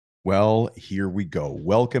Well, here we go.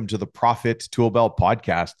 Welcome to the Profit Tool Belt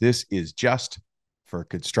podcast. This is just for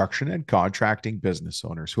construction and contracting business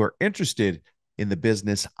owners who are interested in the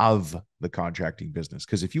business of the contracting business.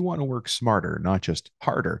 Because if you want to work smarter, not just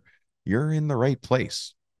harder, you're in the right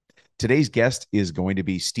place. Today's guest is going to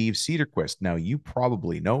be Steve Cederquist. Now, you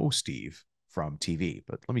probably know Steve from TV,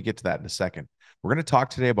 but let me get to that in a second. We're going to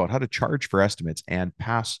talk today about how to charge for estimates and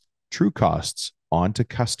pass true costs on to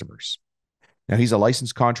customers. Now, he's a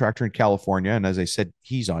licensed contractor in California. And as I said,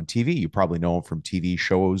 he's on TV. You probably know him from TV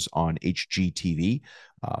shows on HGTV,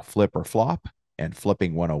 Flip or Flop, and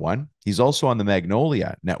Flipping 101. He's also on the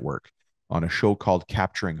Magnolia Network on a show called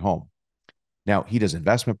Capturing Home. Now, he does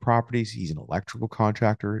investment properties. He's an electrical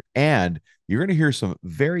contractor. And you're going to hear some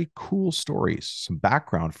very cool stories, some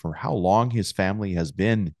background for how long his family has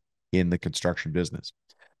been in the construction business.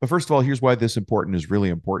 But first of all, here's why this is really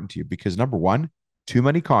important to you. Because number one, too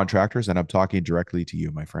many contractors, and I'm talking directly to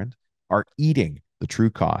you, my friend, are eating the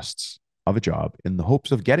true costs of a job in the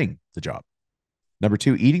hopes of getting the job. Number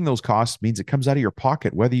two, eating those costs means it comes out of your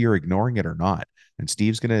pocket, whether you're ignoring it or not. And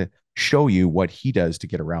Steve's going to show you what he does to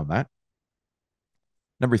get around that.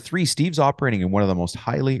 Number three, Steve's operating in one of the most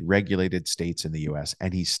highly regulated states in the US,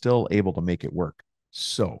 and he's still able to make it work.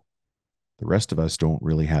 So the rest of us don't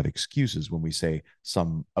really have excuses when we say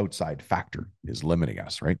some outside factor is limiting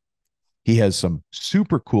us, right? He has some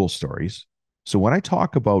super cool stories. So when I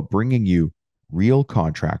talk about bringing you real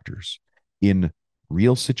contractors in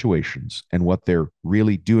real situations and what they're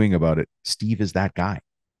really doing about it, Steve is that guy.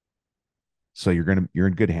 So you're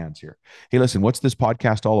in good hands here. Hey, listen, what's this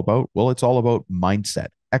podcast all about? Well, it's all about mindset,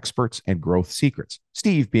 experts, and growth secrets.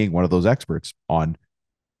 Steve being one of those experts on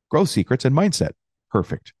growth secrets and mindset.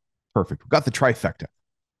 Perfect. Perfect. We've got the trifecta.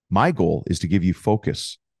 My goal is to give you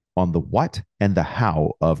focus on the what and the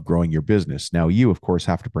how of growing your business. Now, you, of course,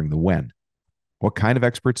 have to bring the when. What kind of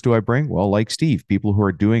experts do I bring? Well, like Steve, people who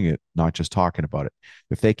are doing it, not just talking about it.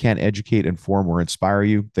 If they can't educate, inform, or inspire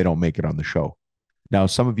you, they don't make it on the show. Now,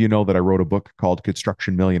 some of you know that I wrote a book called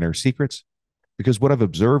Construction Millionaire Secrets, because what I've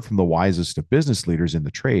observed from the wisest of business leaders in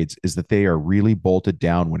the trades is that they are really bolted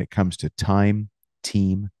down when it comes to time,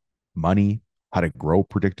 team, money, how to grow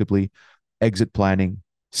predictably, exit planning,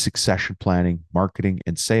 succession planning, marketing,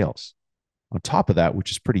 and sales. On top of that,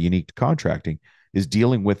 which is pretty unique to contracting, is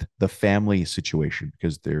dealing with the family situation,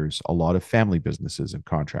 because there's a lot of family businesses in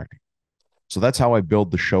contracting. So that's how I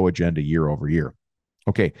build the show agenda year over year.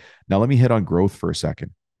 Okay, now let me hit on growth for a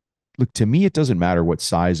second. Look, to me, it doesn't matter what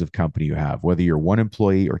size of company you have, whether you're one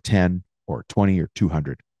employee or 10 or 20 or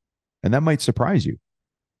 200. And that might surprise you.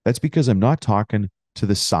 That's because I'm not talking to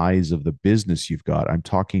the size of the business you've got. I'm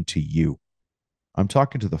talking to you. I'm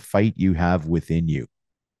talking to the fight you have within you.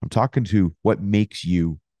 I'm talking to what makes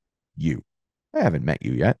you you. I haven't met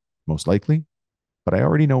you yet, most likely, but I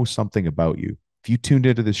already know something about you. If you tuned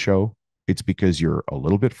into this show, it's because you're a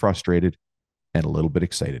little bit frustrated and a little bit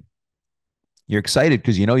excited. You're excited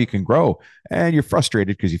because you know you can grow, and you're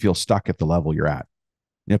frustrated because you feel stuck at the level you're at.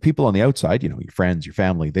 You know, people on the outside, your friends, your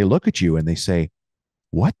family, they look at you and they say,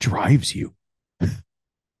 "What drives you?"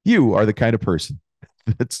 You are the kind of person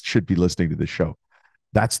that should be listening to this show.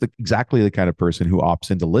 That's exactly the kind of person who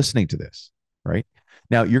opts into listening to this, right?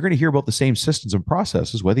 Now, you're going to hear about the same systems and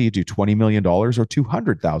processes, whether you do $20 million or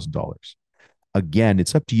 $200,000. Again,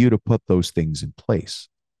 it's up to you to put those things in place.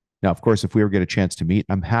 Now, of course, if we ever get a chance to meet,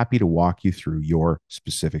 I'm happy to walk you through your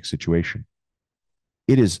specific situation.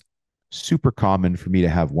 It is super common for me to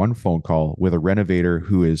have one phone call with a renovator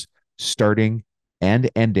who is starting and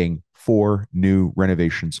ending 4 new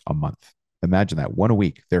renovations a month. Imagine that, one a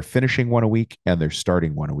week. They're finishing one a week and they're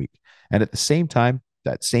starting one a week. And at the same time,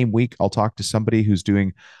 that same week, I'll talk to somebody who's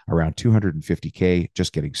doing around 250K,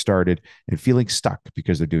 just getting started and feeling stuck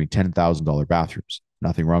because they're doing $10,000 bathrooms.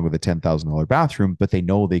 Nothing wrong with a $10,000 bathroom, but they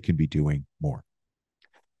know they can be doing more.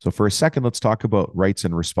 So for a second, let's talk about rights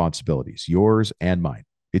and responsibilities, yours and mine.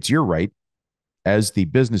 It's your right as the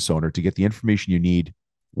business owner to get the information you need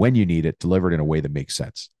when you need it, delivered in a way that makes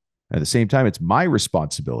sense. And at the same time, it's my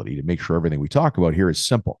responsibility to make sure everything we talk about here is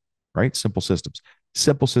simple, right? Simple systems.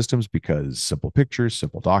 Simple systems because simple pictures,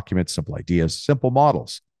 simple documents, simple ideas, simple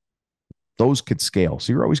models, those could scale.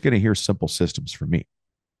 So you're always going to hear simple systems from me.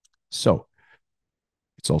 So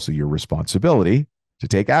it's also your responsibility to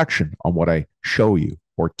take action on what I show you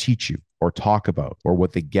or teach you or talk about or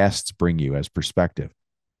what the guests bring you as perspective.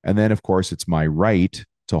 And then, of course, it's my right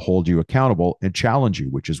to hold you accountable and challenge you,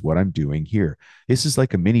 which is what I'm doing here. This is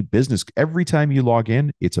like a mini business. Every time you log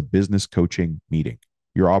in, it's a business coaching meeting.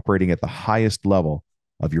 You're operating at the highest level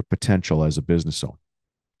of your potential as a business owner.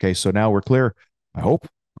 Okay, so now we're clear, I hope,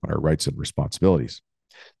 on our rights and responsibilities.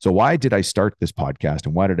 So why did I start this podcast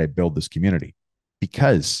and why did I build this community?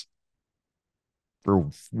 Because for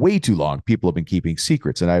way too long, people have been keeping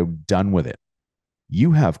secrets and I'm done with it.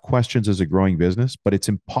 You have questions as a growing business, but it's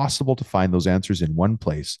impossible to find those answers in one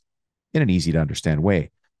place in an easy to understand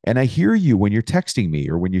way. And I hear you when you're texting me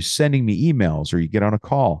or when you're sending me emails or you get on a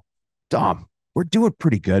call. Dom, we're doing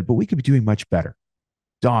pretty good, but we could be doing much better.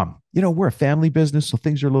 Dom, we're a family business, so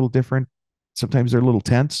things are a little different. Sometimes they're a little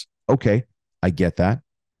tense. Okay, I get that.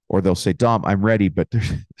 Or they'll say, Dom, I'm ready, but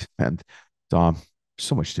there's, and Dom,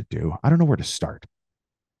 so much to do. I don't know where to start.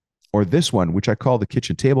 Or this one, which I call the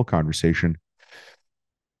kitchen table conversation.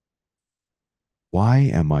 Why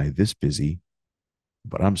am I this busy,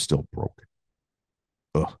 but I'm still broke?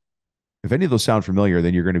 Ugh. If any of those sound familiar,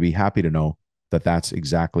 then you're going to be happy to know that that's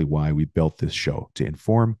exactly why we built this show, to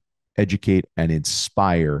inform, educate, and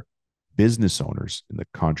inspire business owners in the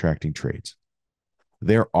contracting trades.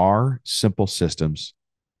 There are simple systems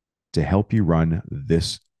to help you run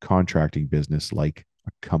this contracting business like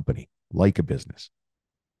a company, like a business.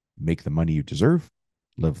 Make the money you deserve,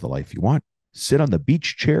 live the life you want, sit on the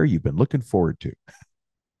beach chair you've been looking forward to.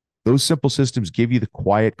 Those simple systems give you the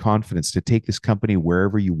quiet confidence to take this company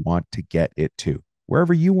wherever you want to get it to,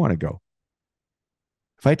 wherever you want to go.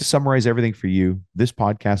 If I had to summarize everything for you, this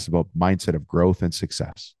podcast is about mindset of growth and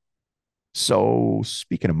success. So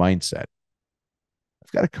speaking of mindset,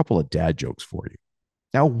 I've got a couple of dad jokes for you.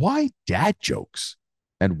 Now, why dad jokes?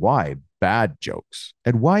 And why bad jokes?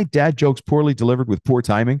 And why dad jokes poorly delivered with poor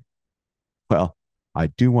timing? Well, I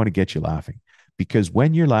do want to get you laughing because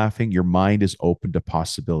when you're laughing, your mind is open to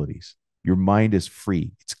possibilities. Your mind is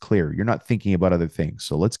free. It's clear. You're not thinking about other things.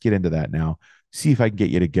 So let's get into that now. See if I can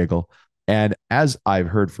get you to giggle. And as I've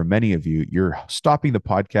heard from many of you, you're stopping the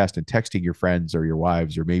podcast and texting your friends or your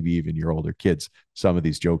wives or maybe even your older kids some of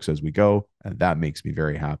these jokes as we go. And that makes me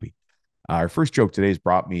very happy. Our first joke today is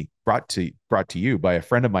brought to you by a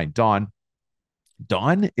friend of mine, Don.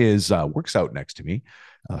 Don works out next to me.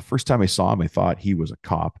 First time I saw him, I thought he was a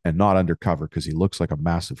cop and not undercover because he looks like a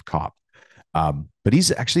massive cop. But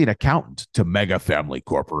he's actually an accountant to mega family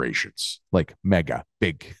corporations, like mega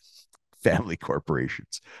big family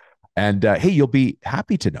corporations. And hey, you'll be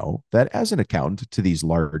happy to know that as an accountant to these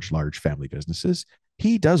large family businesses,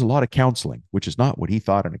 he does a lot of counseling, which is not what he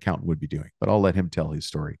thought an accountant would be doing. But I'll let him tell his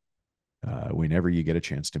story whenever you get a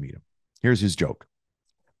chance to meet him. Here's his joke.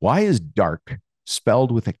 Why is dark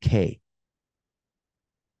spelled with a K?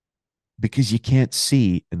 Because you can't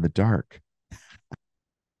see in the dark.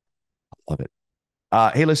 Love it.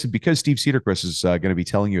 Hey, listen, because Steve Cederquist is going to be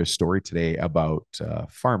telling you a story today about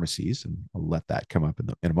pharmacies, and I'll let that come up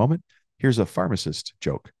in a moment. Here's a pharmacist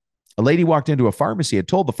joke. A lady walked into a pharmacy and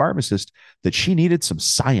told the pharmacist that she needed some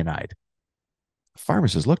cyanide. The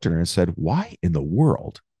pharmacist looked at her and said, "Why in the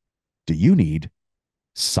world do you need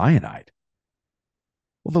cyanide?"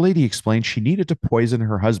 Well, the lady explained she needed to poison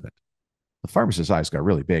her husband. The pharmacist's eyes got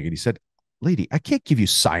really big and he said, "Lady, I can't give you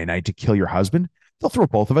cyanide to kill your husband. They'll throw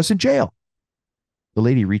both of us in jail." The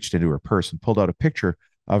lady reached into her purse and pulled out a picture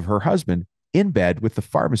of her husband in bed with the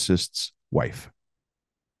pharmacist's wife.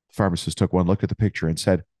 The pharmacist took one look at the picture and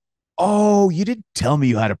said, "Oh, you didn't tell me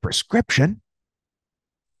you had a prescription."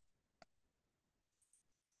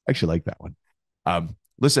 I actually like that one.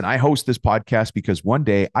 Listen, I host this podcast because one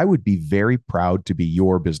day I would be very proud to be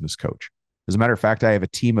your business coach. As a matter of fact, I have a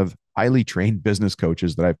team of highly trained business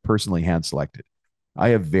coaches that I've personally hand selected. I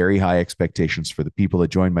have very high expectations for the people that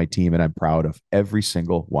join my team, and I'm proud of every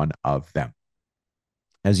single one of them.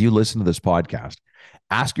 As you listen to this podcast,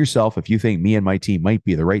 ask yourself if you think me and my team might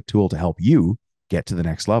be the right tool to help you get to the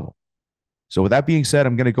next level. So with that being said,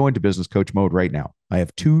 I'm going to go into business coach mode right now. I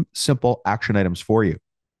have 2 simple action items for you.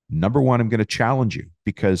 Number 1, I'm going to challenge you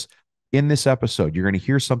because in this episode, you're going to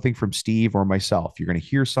hear something from Steve or myself. You're going to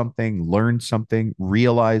hear something, learn something,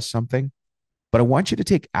 realize something. But I want you to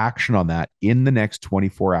take action on that in the next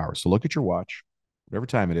 24 hours. So look at your watch, whatever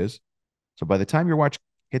time it is. So by the time your watch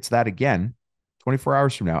hits that again, 24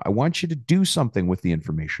 hours from now, I want you to do something with the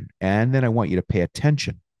information. And then I want you to pay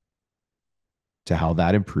attention to how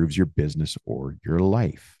that improves your business or your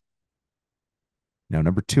life. Now,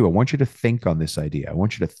 number 2, I want you to think on this idea. I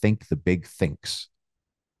want you to think the big thinks.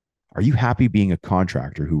 Are you happy being a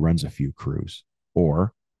contractor who runs a few crews?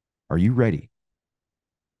 Or are you ready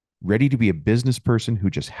to be a business person who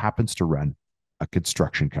just happens to run a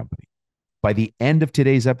construction company? By the end of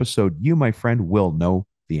today's episode, you, my friend, will know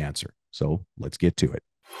the answer. So let's get to it.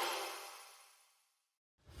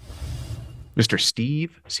 Mr.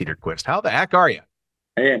 Steve Cederquist, how the heck are you?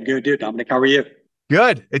 Hey, I'm good, dude. Dominic, how are you?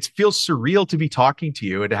 Good. It feels surreal to be talking to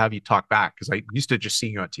you and to have you talk back because I used to just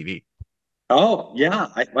seeing you on TV. Oh, yeah.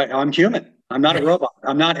 I'm human. I'm not a robot.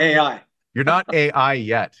 I'm not AI. You're not AI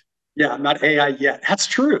yet. Yeah, I'm not AI yet. That's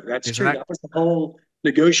true. That's Isn't true. that? That was the whole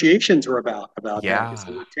negotiations were about that because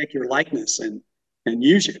they Yeah. would take your likeness and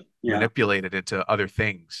use you. Yeah. Manipulate it into other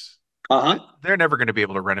things. Uh-huh. They're never going to be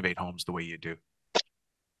able to renovate homes the way you do.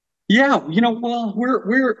 Yeah, well,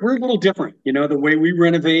 we're a little different, the way we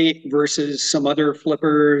renovate versus some other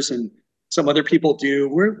flippers and some other people do.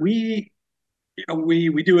 We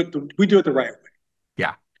do it the right way.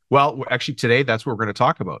 Yeah. Well, actually, today that's what we're going to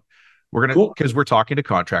talk about. Cool. Because we're talking to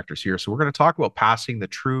contractors here. So we're going to talk about passing the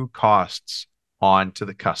true costs on to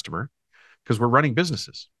the customer because we're running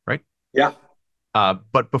businesses, right? Yeah.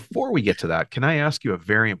 But before we get to that, can I ask you a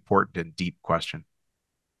very important and deep question?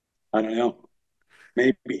 I don't know.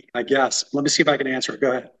 Maybe, I guess. Let me see if I can answer it.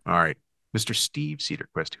 Go ahead. All right. Mr. Steve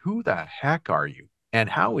Cederquist, who the heck are you? And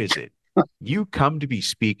how is it you come to be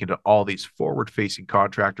speaking to all these forward facing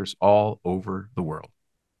contractors all over the world?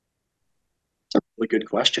 That's a really good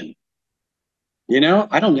question.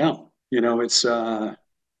 I don't know. It's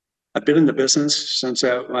I've been in the business since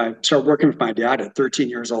I started working with my dad at 13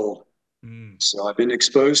 years old. Mm, So I've been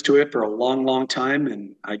exposed to it for a long, long time,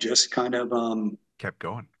 and I just kind of kept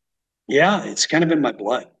going. yeah, it's kind of in my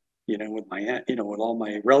blood. With my aunt, with all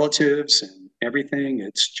my relatives and everything.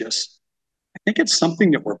 It's just I think it's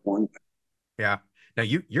something that we're born with. Yeah. Now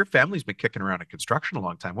your family's been kicking around in construction a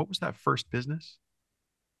long time. What was that first business?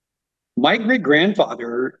 My great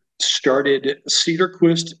grandfather started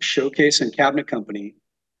Cederquist Showcase and Cabinet Company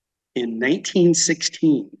in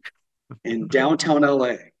 1916 in downtown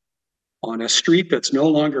LA on a street that's no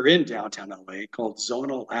longer in downtown LA called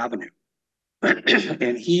Zonal Avenue.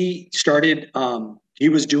 And he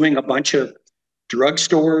was doing a bunch of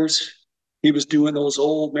drugstores. He was doing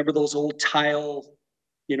remember those old tile,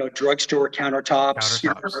 drugstore countertops,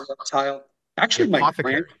 Countertops. tile. The Actually,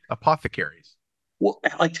 apothecaries. well,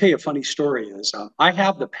 I tell you a funny story is I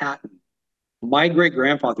have the patent. My great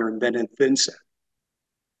grandfather invented thin set.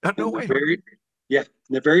 No And way.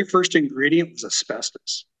 the very first ingredient was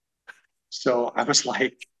asbestos. So I was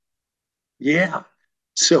like, yeah.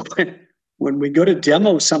 So when we go to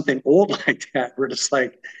demo something old like that, we're just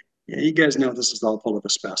like, yeah, you guys know this is all full of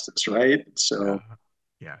asbestos, right? Yeah. So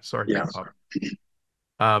Yeah. Sorry, yeah. Grandpa.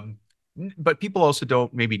 Um, but people also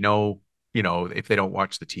don't maybe know, if they don't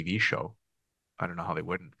watch the TV show. I don't know how they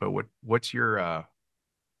wouldn't, but what's your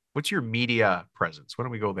media presence? Why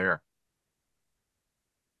don't we go there?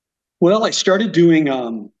 Well, I started doing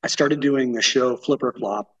the show Flipper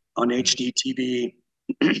Flop on Mm,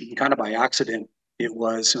 HGTV kind of by accident. It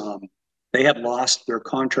was they had lost their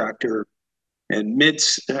contractor and I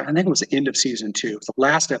think it was the end of season two. It was the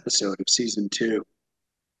last episode of season two.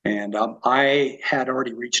 And I had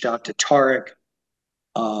already reached out to Tarek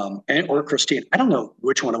or Christine. I don't know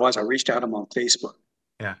which one it was. I reached out to them on Facebook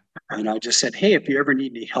yeah. and I just said, hey, if you ever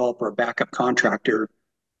need any help or a backup contractor,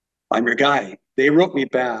 I'm your guy. They wrote me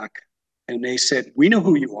back and they said, we know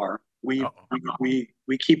who you are. We Uh-oh.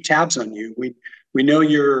 we keep tabs on you. We know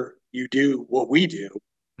you do what we do.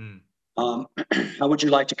 Mm, How would you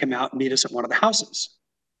like to come out and meet us at one of the houses?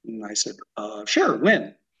 And I said, sure,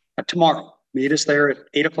 when? Tomorrow. Meet us there at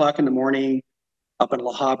 8 o'clock in the morning up in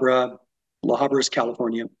La Habra. La Habra is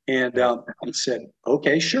California. And yeah. I said,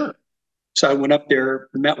 okay, sure. So I went up there,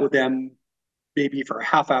 met with them maybe for a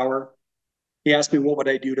half hour. He asked me, what would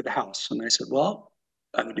I do to the house? And I said, well,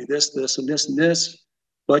 I would do this, this, and this, and this.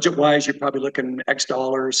 Budget wise, you're probably looking X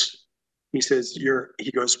dollars. He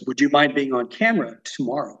goes, would you mind being on camera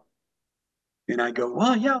tomorrow? And I go,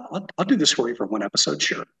 well, yeah, I'll do this for you for one episode,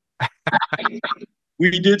 sure. We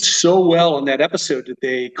did so well on that episode that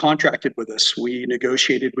they contracted with us. We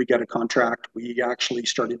negotiated, we got a contract. We actually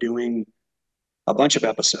started doing a bunch of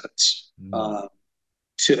episodes Mm.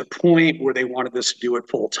 to the point where they wanted us to do it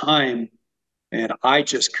full time. And I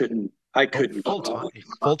just couldn't, I Oh, couldn't.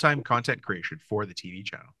 full-time content creation for the TV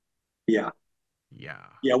channel. Yeah. Yeah.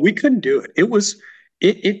 Yeah. We couldn't do it. It was,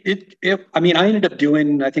 I mean, I ended up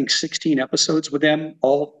doing, I think, 16 episodes with them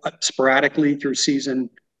all sporadically through season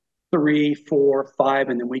 3, 4, 5,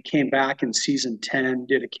 and then we came back in season 10,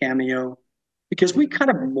 did a cameo because we kind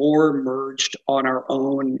of more merged on our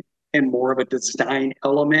own and more of a design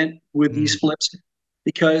element with these Mm. flips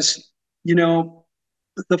because, you know,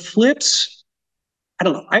 the flips, I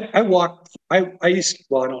don't know. I used,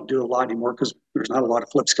 well, I don't do a lot anymore because there's not a lot of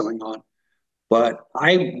flips going on, but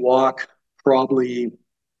I walk probably,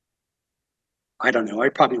 I don't know, I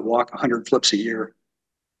probably walk 100 flips a year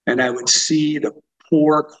and I would see the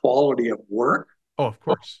poor quality of work, Oh, of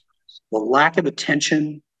course. the lack of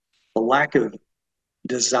attention, the lack of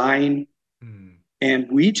design. Mm.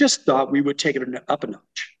 And we just thought we would take it up a notch.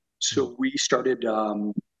 Mm. So we started.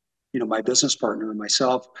 my business partner and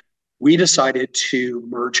myself, we decided to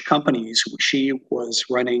merge companies. She was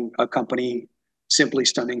running a company, Simply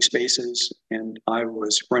Stunning Spaces, and I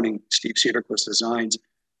was running Steve Cederquist Designs.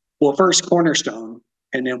 Well, first Cornerstone,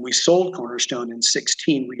 and then we sold Cornerstone in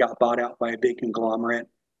 16. We got bought out by a big conglomerate.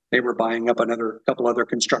 They were buying up another couple other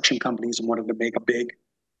construction companies and wanted to make a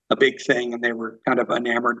big thing, and they were kind of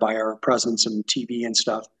enamored by our presence in TV and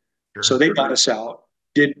stuff. Sure. So they bought us out.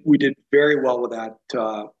 We did very well with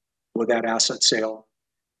that asset sale,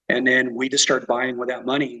 and then we just started buying with that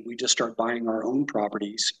money. We just started buying our own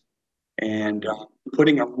properties and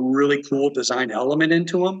putting a really cool design element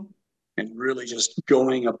into them, and really just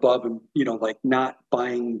going above and like not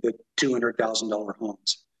buying the $200,000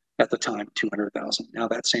 homes at the time. 200,000. Now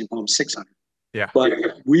that same home 600. Yeah. But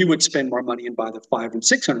we would spend more money and buy the $500,000 and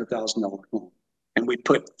 $600,000 home, and we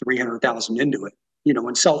put 300,000 into it,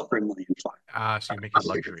 and sell it for $1.5 million. So you're making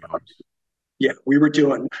luxury homes. Yeah, we were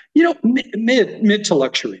doing, mid to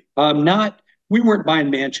luxury. We weren't buying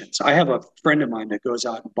mansions. I have a friend of mine that goes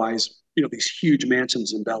out and buys, these huge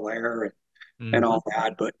mansions in Bel Air and all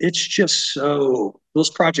that. But it's just those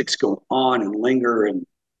projects go on and linger. And,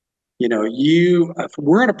 if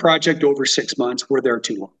we're on a project over 6 months, we're there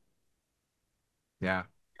too long. Yeah.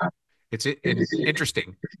 It's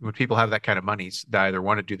interesting when people have that kind of money, they either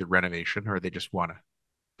want to do the renovation or they just want to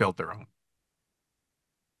build their own.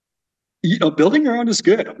 Building your own is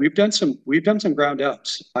good. We've done some ground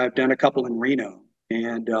ups. I've done a couple in Reno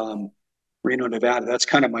and Reno, Nevada. That's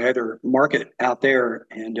kind of my other market out there.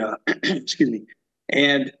 And excuse me.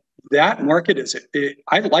 And that market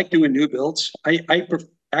I like doing new builds.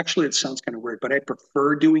 Actually, it sounds kind of weird, but I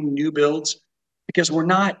prefer doing new builds because we're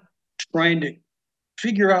not trying to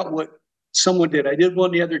figure out what someone did. I did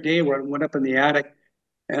one the other day where I went up in the attic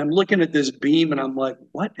and I'm looking at this beam and I'm like,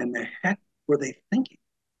 what in the heck were they thinking?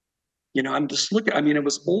 I'm just looking, it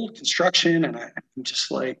was old construction and I'm just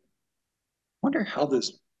like, wonder how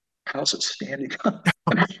this house is standing up.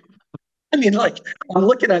 Like I'm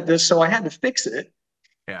looking at this, so I had to fix it.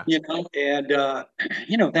 Yeah. And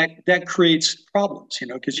that creates problems,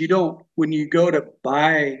 because when you go to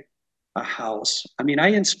buy a house, I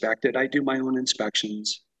inspect it, I do my own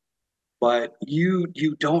inspections, but you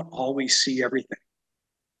don't always see everything.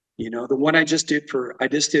 The one I just did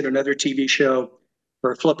another TV show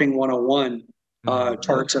for Flipping 101,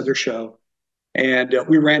 Tark's other show, and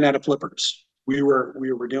we ran out of flippers. We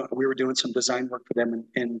were doing some design work for them,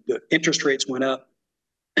 and the interest rates went up,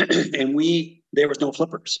 and there was no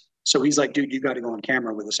flippers. So he's like, "Dude, you got to go on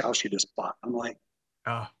camera with this house you just bought." I'm like,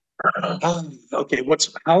 "Okay,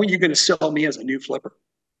 how are you going to sell me as a new flipper?"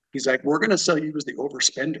 He's like, "We're going to sell you as the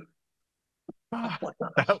overspender."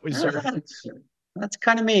 That was that's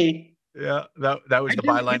kind of me. Yeah, that was the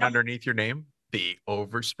byline underneath your name, the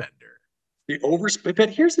overspender. The overspend. But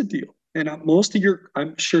here's the deal, and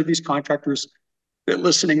I'm sure these contractors that are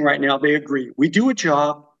listening right now, they agree. We do a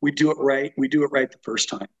job, we do it right the first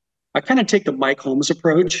time. I kind of take the Mike Holmes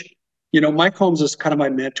approach. Mike Holmes is kind of my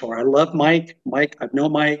mentor. I love Mike. I've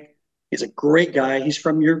known Mike. He's a great guy. He's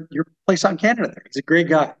from your place out in Canada there. He's a great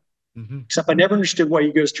guy. Mm-hmm. Except I never understood why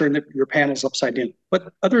you guys turn your panels upside down.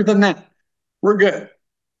 But other than that, we're good.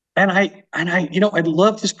 And I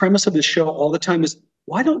love this premise of this show all the time is,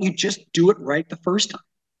 why don't you just do it right the first time?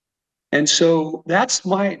 And so that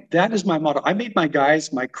is my motto. I made my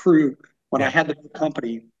guys, my crew, when I had the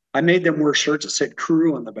company, I made them wear shirts that said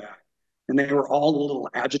crew on the back. And they were all a little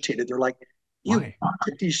agitated. They're like,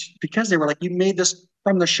 because they were like, you made this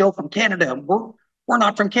from the show from Canada. We're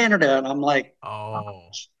not from Canada. And I'm like,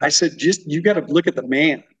 I said, you got to look at the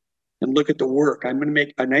man and look at the work. And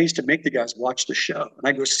I used to make the guys watch the show. And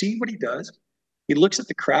I go, see what he does? He looks at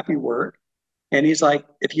the crappy work. And he's like,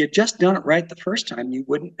 if you had just done it right the first time, you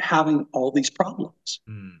wouldn't having all these problems.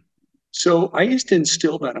 Mm. So I used to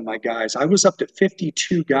instill that in my guys. I was up to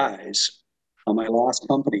 52 guys on my last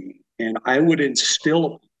company, and I would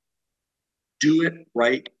instill, do it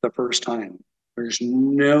right the first time. There's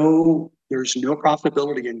no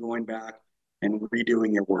profitability in going back and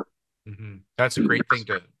redoing your work. Mm-hmm. That's a great thing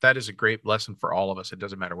that is a great lesson for all of us. It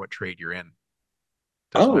doesn't matter what trade you're in.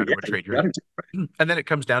 Doesn't matter what trade you're in. And then it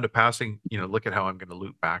comes down to passing, look at how I'm going to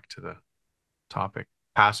loop back to the topic,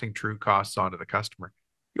 passing true costs on to the customer.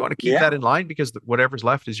 You want to keep that in line because whatever's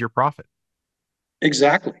left is your profit.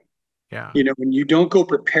 Exactly. Yeah. When you don't go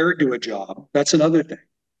prepared to a job, that's another thing.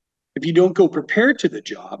 If you don't go prepared to the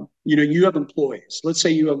job, you have employees. Let's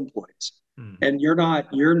say you have employees and you're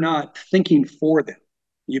not thinking for them.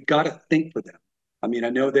 You've got to think for them. I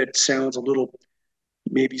know that sounds a little,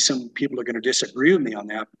 maybe some people are going to disagree with me on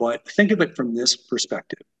that, but think of it from this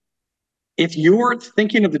perspective. if you're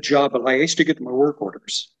thinking of the job, like I used to get my work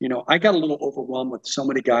orders, I got a little overwhelmed with so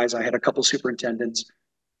many guys. I had a couple superintendents,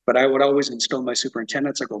 but I would always instill my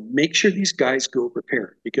superintendents. I go, make sure these guys go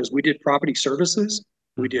prepared because we did property services,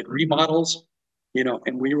 we did remodels,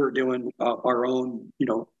 and we were doing our own,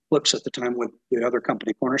 flips at the time with the other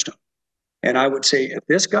company, Cornerstone. And I would say, if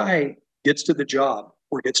this guy gets to the job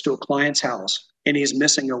or gets to a client's house and he's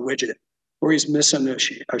missing a widget or he's missing a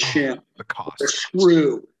shim, the a cost.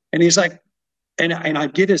 screw, and he's like, and I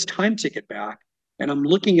get his time ticket back, and I'm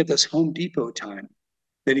looking at this Home Depot time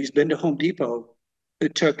that he's been to Home Depot.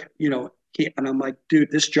 It took, and I'm like,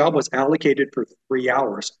 dude, this job was allocated for 3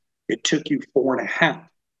 hours. It took you 4.5.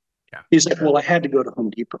 Yeah. He's like, well, I had to go to Home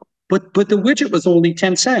Depot, but the widget was only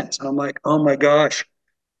 10 cents. And I'm like, oh my gosh,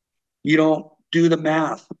 you don't do the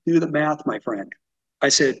math. Do the math, my friend. I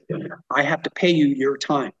said, I have to pay you your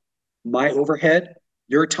time, my overhead,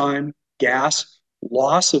 your time, gas,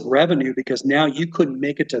 loss of revenue because now you couldn't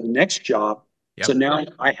make it to the next job. Yep. So now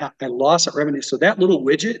I lost that revenue. So that little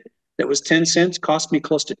widget that was 10 cents cost me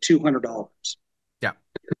close to $200. Yeah.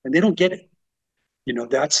 And they don't get it.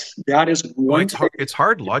 That is one. Well, it's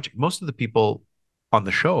hard logic. Most of the people on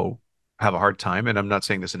the show have a hard time, and I'm not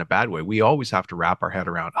saying this in a bad way. We always have to wrap our head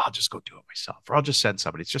around, I'll just go do it myself, or I'll just send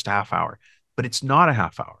somebody. It's just a half hour, but it's not a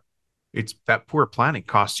half hour. It's that poor planning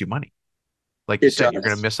costs you money. Like you said, you're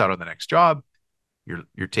going to miss out on the next job.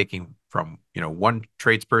 You're taking from, one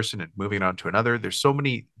tradesperson and moving on to another. There's so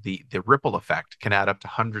many, the ripple effect can add up to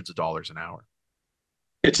hundreds of dollars an hour.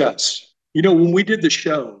 It does. When we did the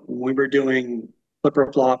show, when we were doing Flip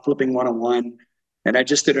or Flop, Flipping 101, and I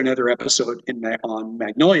just did another episode on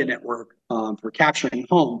Magnolia Network for Capturing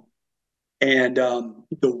Home. And the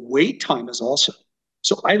wait time is also.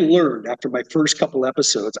 So I learned after my first couple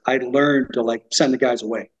episodes, I learned to send the guys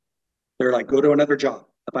away. They're like, go to another job.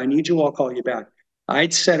 If I need you, I'll call you back.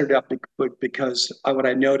 I'd set it up because what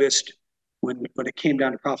I noticed when it came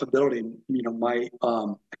down to profitability, my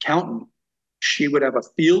accountant, she would have a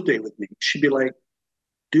field day with me. She'd be like,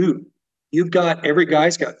 dude, every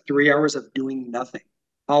guy's got 3 hours of doing nothing.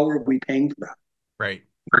 How are we paying for that? Right.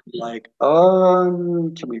 Like,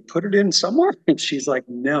 can we put it in somewhere? And she's like,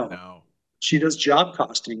 no. She does job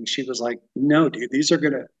costing. She was like, no, dude,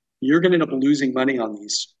 you're gonna end up losing money on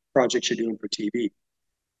these projects you're doing for TV.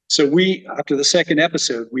 So after the second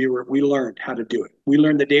episode, we learned how to do it. We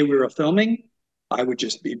learned the day we were filming, I would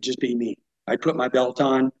just be me. I'd put my belt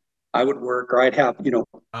on, I would work, or I'd have,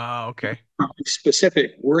 okay,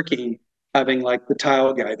 specific working, having like the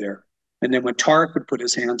tile guy there. And then when Tarek would put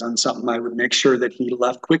his hands on something, I would make sure that he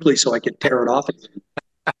left quickly so I could tear it off again.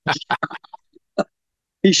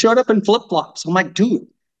 He showed up in flip-flops. I'm like, dude,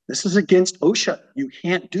 this is against OSHA. You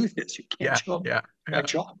can't do this. You can't show up that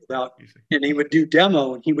job without. And he would do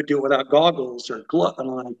demo, and he would do it without goggles or gloves.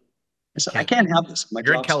 And I'm like, I can't have this.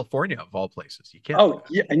 You're in California, of all places. You can't. Oh,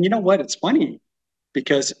 yeah. And you know what? It's funny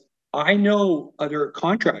because I know other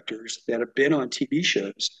contractors that have been on TV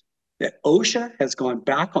shows that OSHA has gone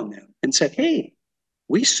back on them and said, hey,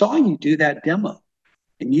 we saw you do that demo,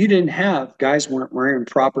 and you didn't have, guys weren't wearing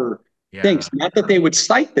proper things. Not that they would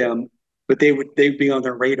cite them, but they'd be on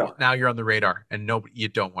their radar. Now you're on the radar, and you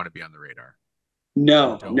don't want to be on the radar.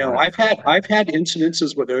 No. I've had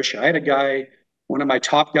incidences with OSHA. I had a guy, one of my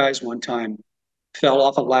top guys one time, fell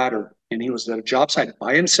off a ladder, and he was at a job site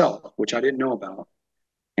by himself, which I didn't know about.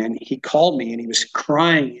 And he called me and he was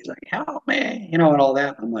crying. He's like, help me, and all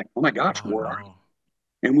that. I'm like, oh my gosh, where are you?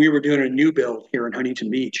 And we were doing a new build here in Huntington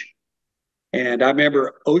Beach. And I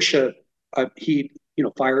remember OSHA,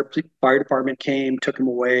 fire department came, took him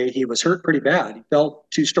away. He was hurt pretty bad. He fell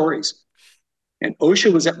 2 stories. And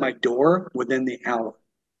OSHA was at my door within the hour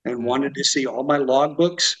and wanted to see all my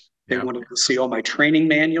logbooks. They wanted to see all my training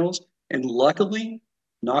manuals. And luckily,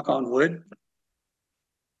 knock on wood,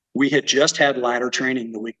 we had just had ladder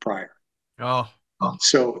training the week prior. Oh.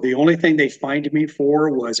 So the only thing they fined me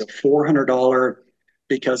for was a $400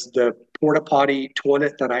 because the porta potty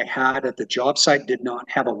toilet that I had at the job site did not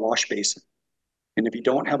have a wash basin. And if you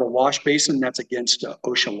don't have a wash basin, that's against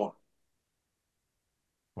OSHA law.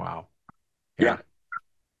 Wow. Yeah.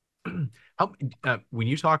 How when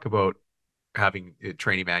you talk about having a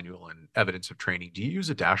training manual and evidence of training, do you use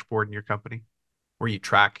a dashboard in your company where you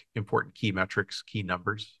track important key metrics, key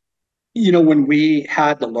numbers? When we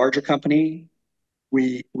had the larger company,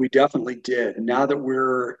 we definitely did. And now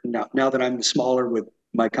that I'm smaller with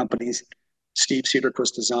my companies, Steve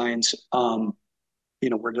Cederquist Designs,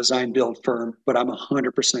 we're a design build firm, but I'm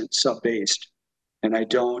 100% sub-based. And I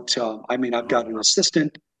don't, I've got an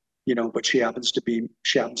assistant, but she happens to be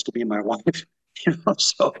my wife,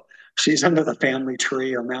 so she's under the family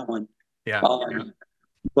tree on that one. Yeah.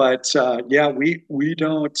 But yeah, we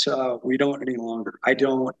don't any longer. I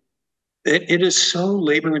don't. It is so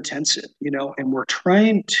labor intensive, and we're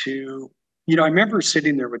trying to, I remember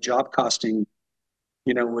sitting there with job costing,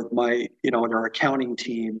 with my, in our accounting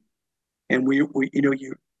team, and we,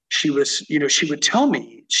 she would tell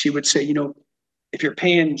me, she would say, if you're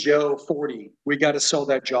paying Joe 40, we got to sell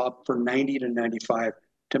that job for 90 to 95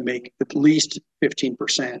 to make at least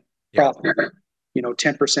 15% Yeah. profit.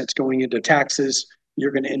 10% is going into taxes.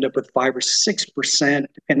 You're going to end up with 5 or 6%,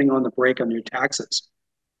 depending on the break on your taxes.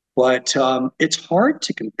 But it's hard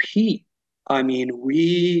to compete. I mean,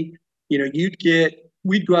 we'd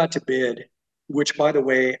go out to bid, which, by the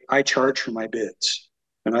way, I charge for my bids.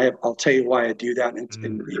 And I'll tell you why I do that. And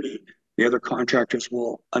Mm. maybe the other contractors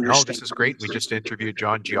will No, understand. this is great. We just interviewed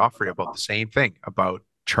John Geoffrey about the same thing, about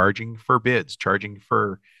charging for bids, charging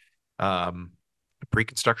for um,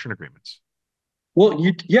 pre-construction agreements. Well,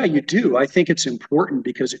 you do. I think it's important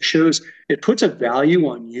because it puts a value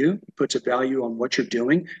on you, it puts a value on what you're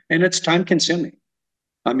doing, and it's time consuming.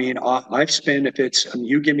 I mean, I've spent, if it's,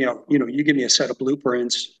 you give me a set of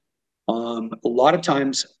blueprints. A lot of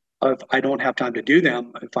times, if I don't have time to do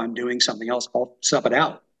them, if I'm doing something else, I'll sub it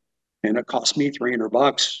out, and it costs me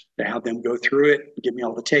 $300 to have them go through it, give me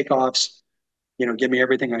all the takeoffs, give me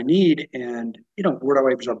everything I need. And, where do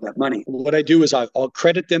I absorb that money? What I do is I'll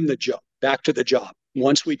credit them the job back to the job.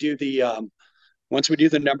 Once we do the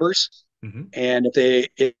numbers, Mm-hmm. and if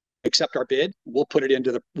they accept our bid, we'll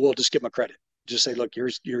just give them a credit. Just say, look,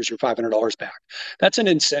 here's your $500 back. That's an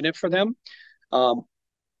incentive for them. Um,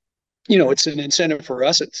 it's an incentive for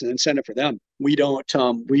us. It's an incentive for them. We don't,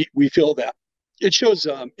 we feel that it shows,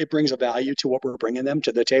 it brings a value to what we're bringing them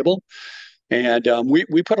to the table. And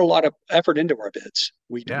we put a lot of effort into our bids.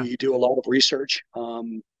 Yeah. We do a lot of research.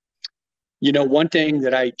 One thing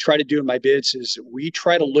that I try to do in my bids is we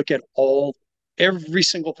try to look at every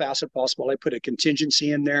single facet possible. I put a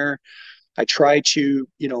contingency in there. I try to,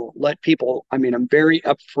 let people, I mean, I'm very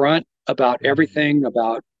upfront about Mm. everything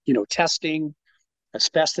about, testing,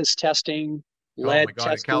 asbestos testing, Oh lead my God.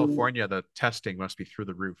 In testing. California, the testing must be through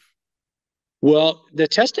the roof. Well, the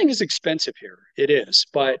testing is expensive here. It is,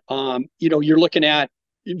 but you're looking at,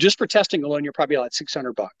 just for testing alone, you're probably like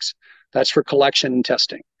 $600. That's for collection and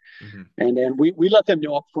testing. Mm-hmm. And then we let them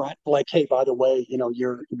know up front, like, hey, by the way,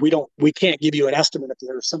 we can't give you an estimate if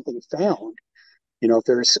there's something found, if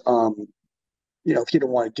there's, if you don't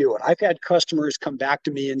want to do it. I've had customers come back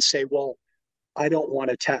to me and say, well, I don't want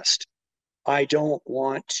to test. I don't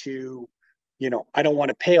want to, I don't want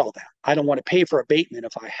to pay all that. I don't want to pay for abatement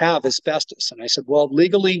if I have asbestos. And I said, well,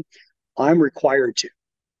 legally, I'm required to.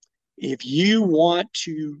 If you want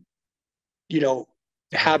to, you know,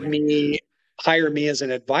 have Oh, me hire me as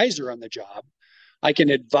an advisor on the job, I can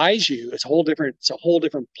advise you. It's a whole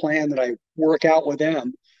different plan that I work out with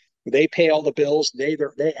them. They pay all the bills. They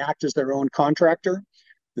act as their own contractor.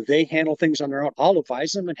 They handle things on their own. I'll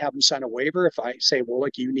advise them and have them sign a waiver if I say, well,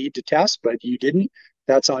 look, you need to test, but if you didn't,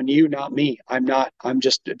 that's on you, not me. I'm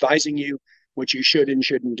just advising you what you should and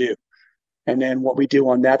shouldn't do. And then what we do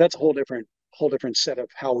on that, that's a whole different set of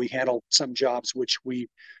how we handle some jobs, which we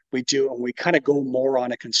do. And we kind of go more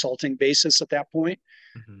on a consulting basis at that point.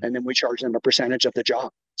 mm-hmm. And then we charge them a percentage of the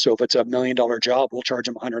job. So if it's $1 million job, we'll charge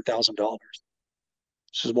them $100,000.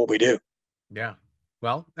 This is what we do. Yeah.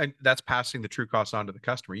 Well, and that's passing the true cost on to the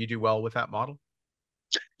customer. You do well with that model.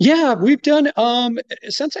 Yeah, we've done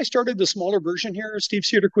since I started the smaller version here, Steve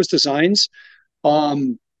Cederquist Designs.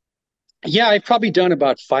 Um, yeah, I've probably done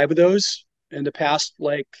about 5 of those in the past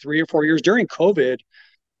like 3 or 4 years during COVID.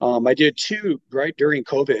 I did 2 right during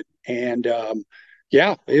COVID, and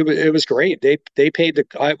yeah, it was great. They paid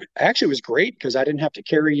actually it was great because I didn't have to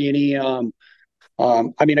carry any.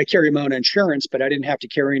 I mean, I carry my own insurance, but I didn't have to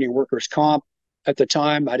carry any workers' comp at the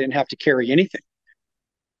time. I didn't have to carry anything.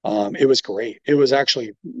 It was great. It was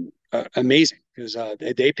actually amazing because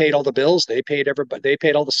they paid all the bills. They paid everybody. They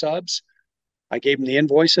paid all the subs. I gave them the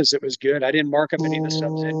invoices. It was good. I didn't mark up any of the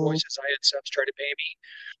subs invoices. I had subs try to pay me.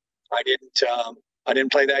 I didn't. I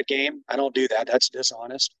didn't play that game. I don't do that. That's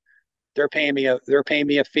dishonest. They're paying me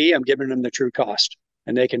a fee. I'm giving them the true cost,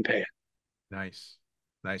 and they can pay it. Nice.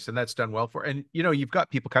 Nice. And that's done well for, and you've got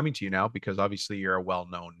people coming to you now because obviously you're a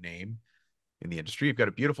well-known name in the industry. You've got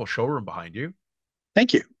a beautiful showroom behind you.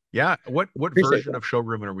 Thank you. Yeah. What Appreciate version that. of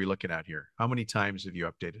showroom are we looking at here? How many times have you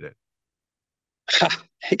updated it?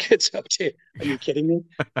 It gets updated. Are you kidding me?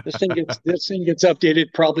 This thing gets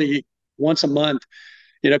updated probably once a month.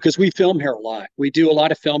 Because we film here a lot. We do a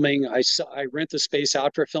lot of filming. I rent the space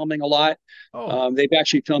out for filming a lot. Oh, They've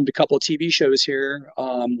actually filmed a couple of TV shows here.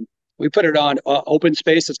 We put it on open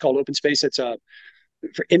space. It's called open space.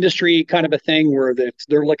 for industry kind of a thing where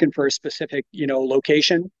they're looking for a specific,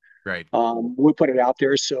 location. Right. We put it out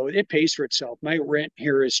there, so it pays for itself. My rent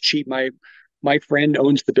here is cheap. My friend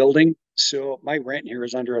owns the building, so my rent here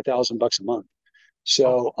is under $1,000 a month.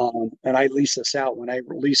 Oh, So, and I lease this out. When I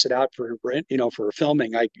lease it out for rent, for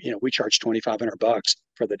filming, we charge $2,500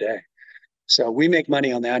 for the day. So we make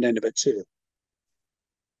money on that end of it too.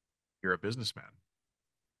 you're a businessman.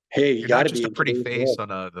 Hey, you You're got not to just be a in pretty today's face world. on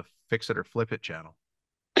the Fix It or Flip It channel.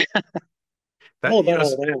 I don't That, know about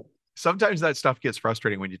all that. sometimes that stuff gets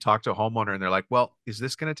frustrating when you talk to a homeowner and they're like, well, is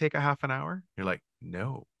this going to take a half an hour? You're like,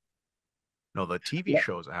 no, no, the TV A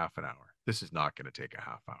show's a half an hour. This is not going to take a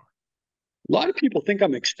half hour. lot of people think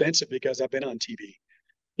I'm expensive because I've been on TV.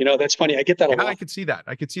 That's funny. I get that a Yeah, I lot. could see that.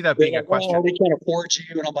 I could see that They're being a like, "Oh, question. they can't afford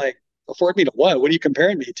you," and I'm like, "Afford me to what? What are you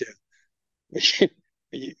comparing me to?"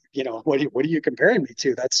 What are you comparing me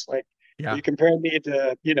to? That's like, are Yeah. you comparing me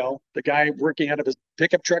to, the guy working out of his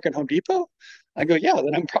pickup truck at Home Depot? I go, yeah,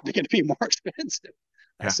 then I'm probably going to be more expensive.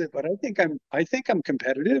 I Yeah. said, but I think I'm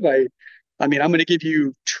competitive. I mean, I'm going to give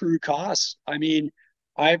you true costs. I mean,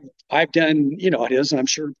 I've, I've done, it is, and I'm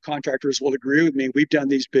sure contractors will agree with me. We've done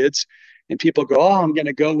these bids and people go, oh, I'm going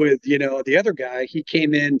to go with, the other guy. He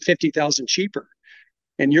came in 50,000 cheaper.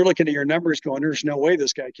 And you're looking at your numbers going, there's no way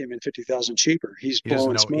this guy came in 50,000 cheaper. He's He doesn't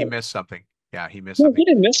blowing know. He smoke. missed something. Yeah, he missed No, something. he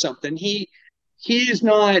didn't miss something. He's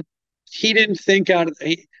not. He didn't think out of.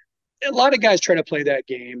 A lot of guys try to play that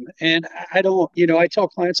game, and I don't. I tell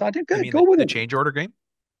clients, I think You good, mean go with the him. change order game?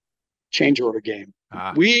 Change order game.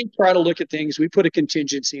 Ah, We try to look at things. We put a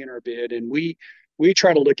contingency in our bid, and we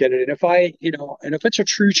try to look at it. And if it's a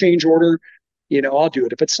true change order, I'll do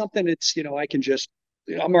it. If it's something that's, I can just,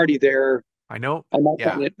 I'm already there. I know. I'm not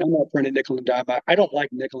Yeah. trying to, I'm not trying to nickel and dime. I don't like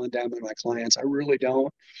nickel and dime on my clients. I really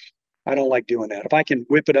don't. I don't like doing that. If I can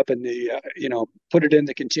whip it up in the, put it in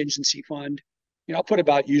the contingency fund, I'll put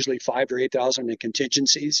about usually 5 or 8 thousand in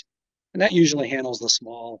contingencies, and that usually handles the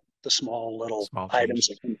small little Small items.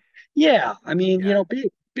 changes. Yeah, I mean, Yeah.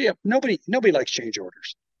 nobody likes change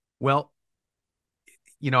orders. Well,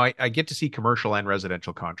 I get to see commercial and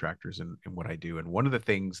residential contractors in what I do. And one of the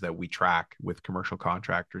things that we track with commercial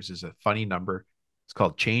contractors is a funny number. It's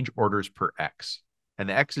called change orders per X. And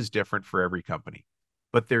the X is different for every company.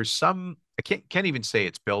 But there's some, I can't even say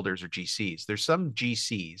it's builders or GCs. There's some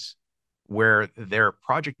GCs where their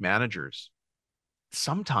project managers,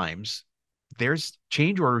 sometimes there's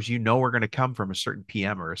change orders are going to come from a certain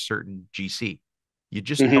PM or a certain GC. You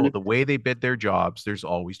just know Hmm. the way they bid their jobs, there's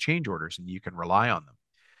always change orders and you can rely on them.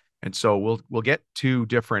 And so we'll get two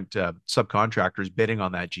different subcontractors bidding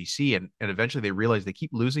on that GC, and eventually they realize they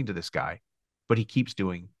keep losing to this guy, but he keeps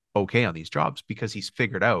doing okay on these jobs because he's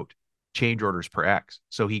figured out change orders per X.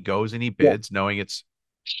 So he goes and he Yeah, bids, knowing it's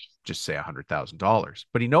just say $100,000,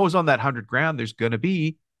 but he knows on that 100 grand there's going to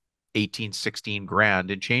be 18, 16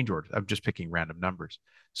 grand in change orders. I'm just picking random numbers.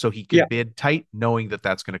 So he can yeah, bid tight, knowing that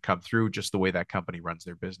that's going to come through just the way that company runs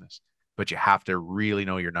their business. But you have to really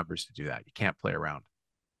know your numbers to do that. You can't play around.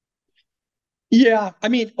 yeah. I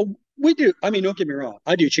mean, we do. I mean, don't get me wrong.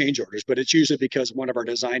 I do change orders, but it's usually because one of our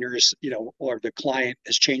designers, or the client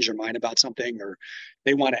has changed their mind about something, or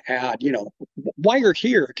they want to add, while you're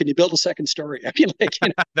here, can you build a second story? I mean, like,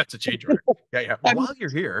 That's a change order. Yeah, yeah. I mean, While you're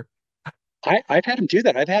here, I've had him do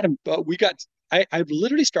that. I've had him. I've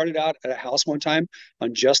literally started out at a house one time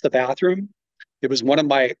on just the bathroom. It was one of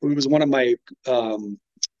my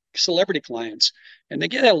celebrity clients, and they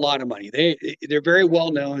get a lot of money. They're very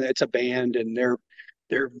well known. It's a band, and they're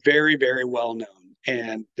very very well known,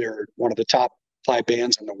 and they're one of the top 5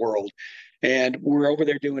 bands in the world. And we're over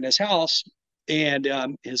there doing his house, and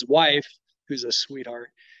his wife, who's a sweetheart,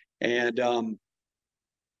 and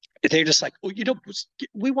they're just like, well,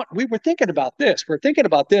 we were thinking about this. We're thinking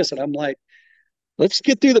about this, and I'm like, let's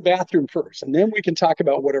get through the bathroom first, and then we can talk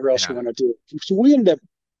about whatever else you yeah, want to do. So we ended up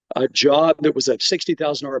a job that was a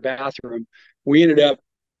 $60,000 bathroom. We ended up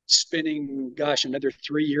spending, gosh, another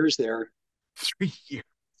 3 years there, 3 years.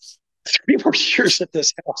 3 more years at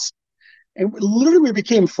this house. And literally we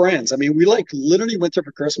became friends. I mean, we like literally went there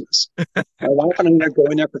for Christmas. My wife and I are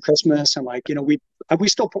going there for Christmas, and like, we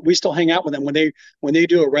still hang out with them when they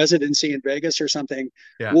do a residency in Vegas or something.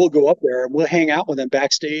 Yeah. We'll go up there and we'll hang out with them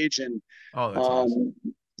backstage, and Oh, that's awesome.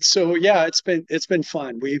 um, so yeah, it's been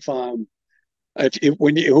fun.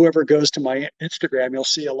 When whoever goes to my Instagram, you'll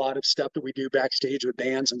see a lot of stuff that we do backstage with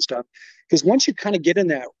bands and stuff. Because once you kind of get in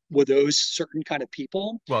that with those certain kind of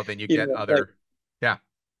people, Well, then you you get know, like, other, yeah,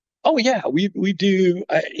 oh yeah, we do.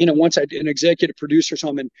 Once I did an executive producer or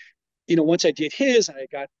something, once I did his, I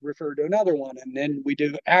got referred to another one, and then we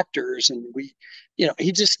do actors, and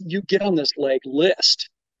you get on this like list,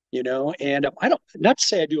 and I don't, not to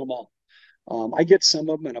say I do them all. I get some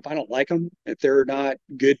of them, and if I don't like them, if they're not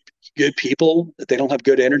good people, if they don't have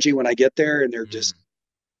good energy when I get there, and they're Mm. just,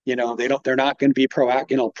 they're not going to be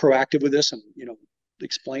proactive with this, and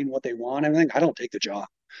explain what they want and everything. I don't take the job.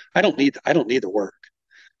 I don't need the work.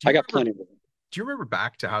 Do I you got remember? plenty of work. Do you remember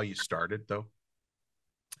back to how you started though?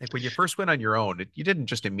 Like when you first went on your own, you didn't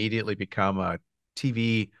just immediately become a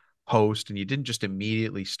TV host, and you didn't just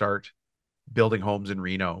immediately start building homes in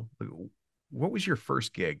Reno. Like, what was your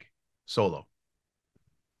first gig solo?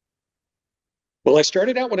 Well, I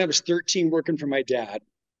started out when I was 13 working for my dad.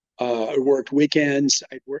 I worked weekends.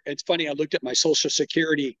 It's funny. I looked at my Social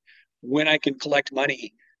Security when I can collect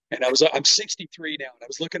money, and I'm 63 now, and I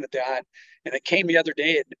was looking at that, and it came the other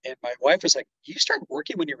day, and my wife was like, "You started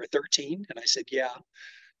working when you were 13?" And I said, "Yeah."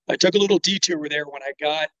 I took a little detour there when I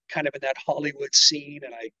got kind of in that Hollywood scene,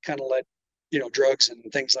 and I kind of let drugs and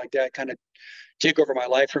things like that kind of take over my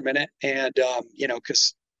life for a minute, and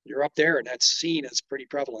because you're up there, and that scene is pretty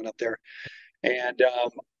prevalent up there. And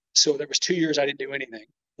so there was 2 years I didn't do anything.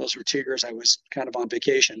 Those were 2 years I was kind of on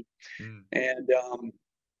vacation. Mm. And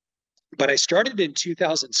but I started in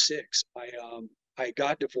 2006. I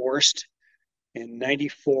got divorced in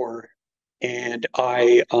 '94, and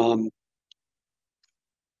I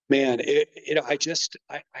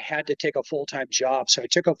had to take a full time job. So I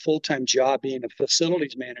took a full time job being a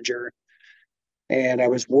facilities manager, and I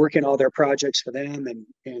was working all their projects for them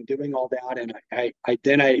and doing all that. And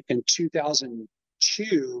I in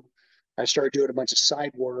 2002, I started doing a bunch of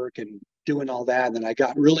side work and doing all that. And then I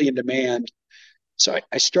got really in demand. So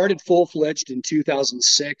I started full fledged in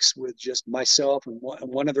 2006 with just myself and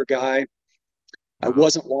one other guy. I Wow.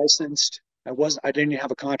 wasn't licensed. I didn't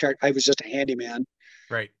have a contract. I was just a handyman.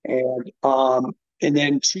 Right. And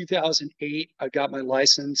then 2008, I got my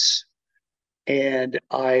license, and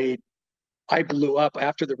I blew up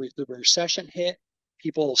after the recession hit.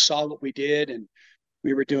 People saw what we did, and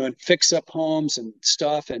we were doing fix up homes and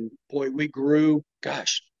stuff. And boy, we grew.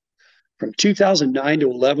 Gosh, from 2009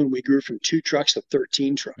 to 11, we grew from 2 trucks to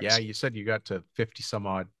 13 Yeah, trucks. you said you got to 50 some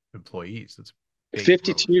odd employees. That's big growth.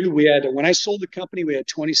 52, when I sold the company, we had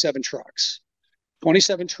 27 trucks.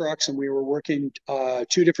 27 trucks, and we were working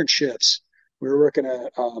 2 different shifts. We were working a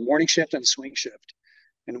morning shift and a swing shift,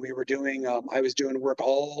 and we were doing. I was doing work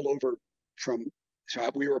all over from. So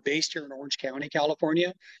we were based here in Orange County,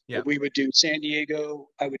 California, Yeah. but we would do San Diego.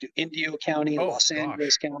 I would do Indio County, Oh Los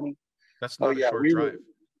Angeles gosh, County. that's Oh not a yeah, short drive.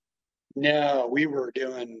 we were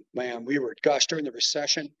doing, man, gosh, during the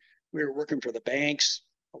recession, we were working for the banks.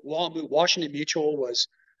 Washington Mutual was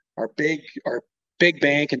our big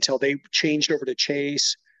bank until they changed over to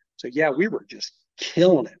Chase. So yeah, we were just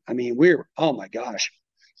killing it. I mean, oh my gosh.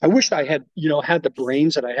 I wish I had, had the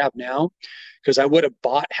brains that I have now, because I would have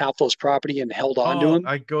bought half those property and held on to Oh, them.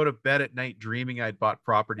 I go to bed at night dreaming I'd bought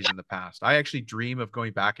properties in the past. I actually dream of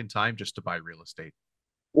going back in time just to buy real estate.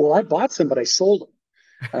 Well, I bought some, but I sold them.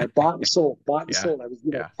 I bought and sold, bought and Yeah. sold. I was,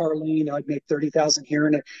 Yeah. parlaying. I'd make 30,000 here,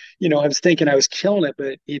 and I was thinking I was killing it.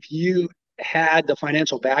 But if you had the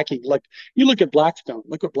financial backing, like you look at Blackstone,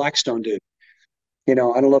 look what Blackstone did. I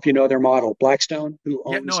don't know if you know their model. Blackstone, who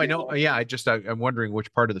Yeah, no, owns I know. now, Yeah, I'm wondering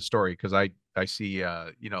which part of the story because I see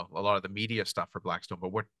a lot of the media stuff for Blackstone, but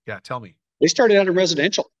what yeah, tell me. they started out in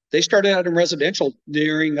residential. They started out in residential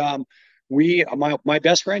during my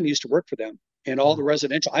best friend used to work for them, and all the Hmm.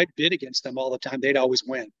 residential. I bid against them all the time. They'd always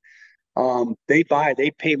win.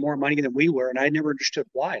 They pay more money than we were, and I never understood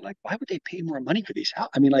why. Like, why would they pay more money for these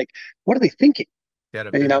houses? I mean, like, what are they thinking? They had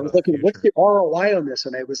a I mean, I vision was of the looking, what's future. the ROI on this?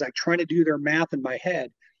 And I was like trying to do their math in my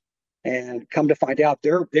head, and come to find out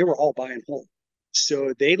they were all buying home.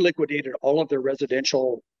 So they liquidated all of their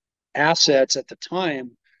residential assets at the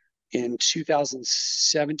time in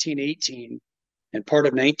 2017, 18, and part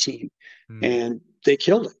of 19, Hmm. and they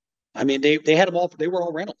killed it. I mean, they had them all. They were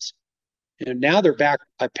all rentals, and now they're back.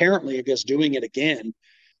 Apparently, I guess doing it again.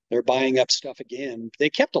 They're buying up stuff again. They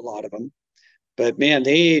kept a lot of them, but man,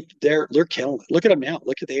 they're killing it. Look at them now.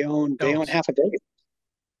 Look at they Oh, own half of Vegas.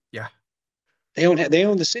 yeah. They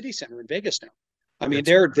own the city center in Vegas now. I mean, It's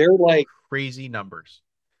they're like crazy numbers.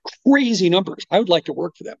 crazy numbers. I would like to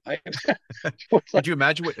work for them. Could you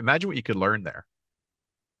imagine what you could learn there?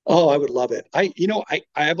 Oh, I would love it.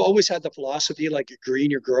 I've always had the philosophy, like, you're green,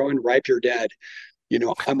 you're growing, ripe, you're dead.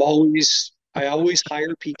 I always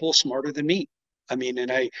hire people smarter than me. I mean,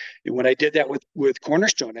 when I did that with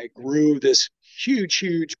Cornerstone, I grew this huge,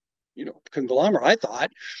 conglomerate, I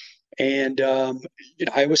thought. And I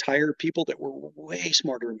always hired people that were way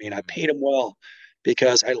smarter than me, and I Hmm. paid them well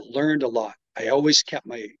because I learned a lot. I always kept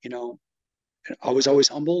I was always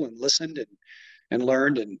humble and listened, and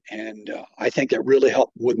learned, and I think that really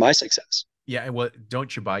helped with my success. Yeah. Well,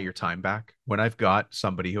 don't you buy your time back? When I've got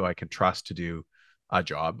somebody who I can trust to do a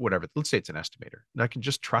job, whatever, let's say it's an estimator, and I can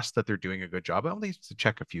just trust that they're doing a good job. I only have to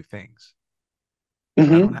check a few things. And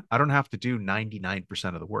Mm-hmm. I don't have to do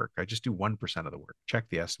 99% of the work. I just do 1% of the work. Check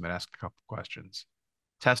the estimate, ask a couple questions,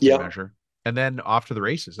 test and Yep. measure, and then off to the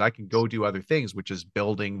races. I can go do other things, which is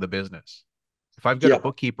building the business. If I've got a Yep.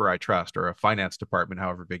 bookkeeper I trust or a finance department,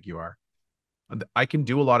 however big you are, I can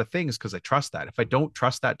do a lot of things because I trust that. If I don't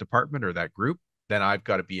trust that department or that group, then I've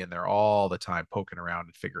got to be in there all the time poking around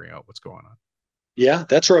and figuring out what's going on. Yeah,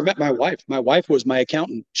 that's where I met my wife. My wife was my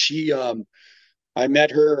accountant. I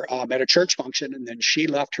met her at a church function, and then she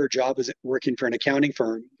left her job as working for an accounting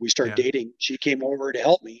firm. We started Yeah. dating. She came over to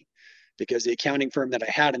help me because the accounting firm that I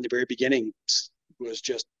had in the very beginning was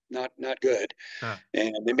just not good, Uh,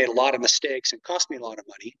 and they made a lot of mistakes and cost me a lot of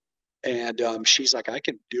money. And she's like, I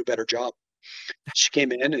can do a better job. She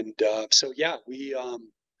came in, and so yeah, we.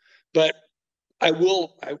 But I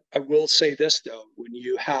will say this though: when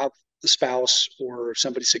you have a spouse or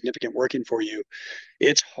somebody significant working for you,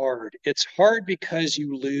 it's hard. It's hard because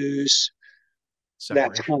you lose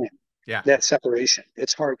that separation. time, Yeah. that separation.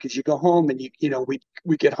 It's hard because you go home and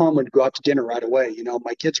we get home and go out to dinner right away.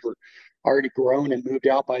 My kids were already grown and moved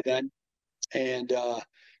out by then, and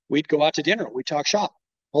we'd go out to dinner. We talk shop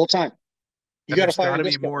the whole time. You And got to there's got fire to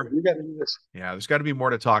this be guy. more. You got to do this. Yeah, there's got to be more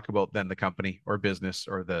to talk about than the company or business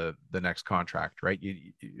or the next contract, right?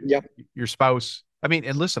 Yep. Your spouse. I mean,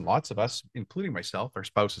 and listen, lots of us, including myself, our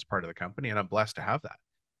spouse is part of the company, and I'm blessed to have that.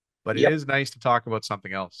 But it Yep. is nice to talk about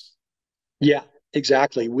something else, Yeah.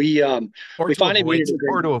 Exactly. We finally made an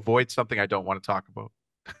or agreement. to avoid something I don't want to talk about.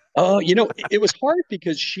 Oh, it was hard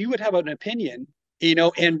because she would have an opinion, and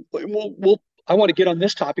I want to get on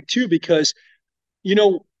this topic too because you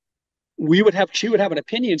know she would have an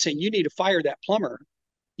opinion saying you need to fire that plumber.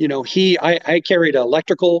 I carried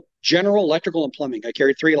general electrical and plumbing. I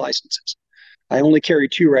carried three licenses. I only carry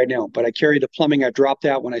two right now, but I carry the plumbing. I dropped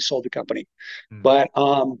that when I sold the company. Hmm. But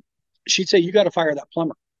she'd say you got to fire that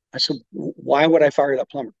plumber. I said, why would I fire that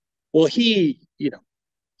plumber? Well, he did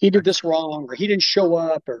X. this wrong, or he didn't show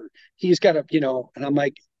up, or he's got and I'm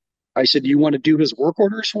like, I said, do you want to do his work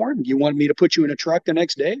orders for him? Do you want me to put you in a truck the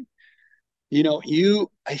next day?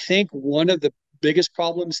 I think one of the biggest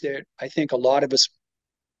problems that I think a lot of us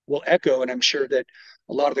will echo, and I'm sure that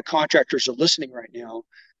a lot of the contractors are listening right now,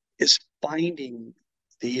 is finding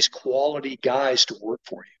these quality guys to work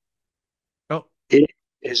for Oh, you.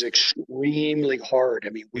 It is extremely hard. I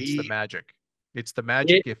mean, it's the magic. It's the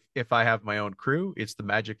magic. it, If I have my own crew, it's the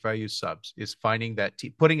magic if I use subs. Is finding that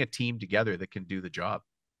putting a team together that can do the job.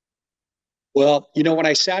 well, when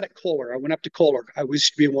I sat at Kohler, I went up to Kohler. I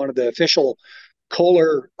used to be one of the official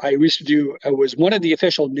Kohler. I was one of the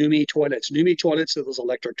official NUMI toilets. NUMI toilets are those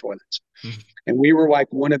electric toilets. Mhm. And we were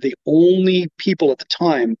like one of the only people at the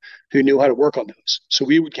time who knew how to work on those. So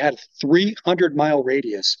we would have 300-mile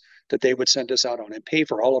radius that they would send us out on and pay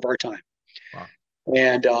for all of our time. Wow.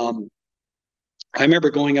 And I remember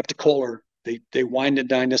going up to Kohler. They wined and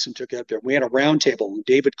dined us and took it up there. We had a round table, and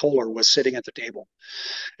David Kohler was sitting at the table.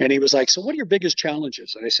 And he was like, so what are your biggest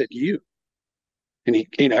challenges? And I said, you. And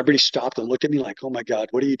everybody stopped and looked at me like, oh my God,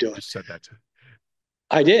 what are you doing? Just said that to.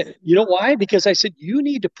 I did. You know why? Because I said, you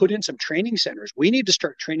need to put in some training centers. We need to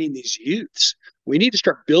start training these youths. We need to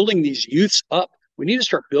start building these youths up. We need to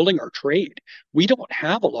start building our trade. We don't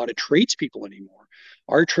have a lot of tradespeople anymore.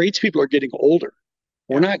 Our tradespeople are getting older.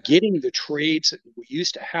 We're Yeah. not getting the trades that we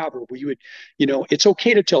used to have, where we would, it's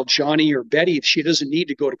okay to tell Johnny or Betty if she doesn't need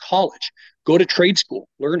to go to college, go to trade school,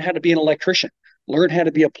 learn how to be an electrician, learn how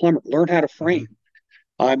to be a plumber, learn how to frame.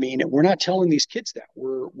 Hmm. I mean, we're not telling these kids that.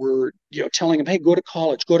 We're telling them, hey, go to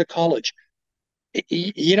college, go to college.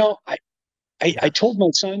 You know, I Yeah. told my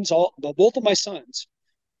sons both of my sons.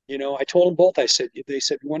 I told them both. They said,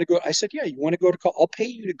 you want to go? I said, yeah, you want to go to college? I'll pay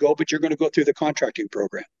you to go, but you're going to go through the contracting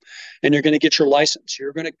program, and you're going to get your license.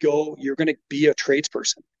 You're going to go. You're going to be a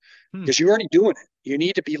tradesperson Hmm. because you're already doing it. You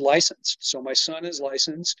need to be licensed. So my son is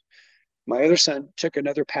licensed. My other son took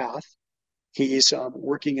another path. He's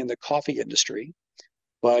working in the coffee industry,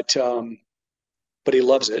 but he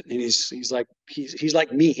loves it, and he's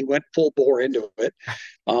like me. He went full bore into it.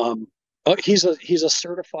 Um, he's a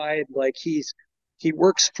certified, like he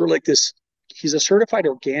works for like this. He's a certified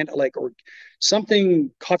organic, like, or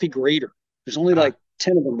something coffee grader. There's only Ah, like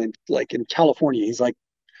 10 of them in California. He's like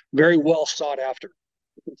very well sought after.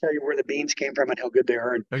 I can tell you where the beans came from and how good they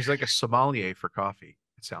are. And he's like a sommelier for coffee.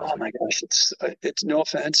 It sounds oh like. my gosh, it's no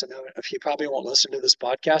offense, and if you probably won't listen to this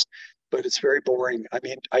podcast, but it's very boring. I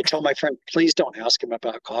mean, I tell my friend, please don't ask him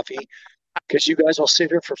about coffee. because you guys will sit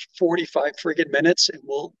here for 45 friggin' minutes and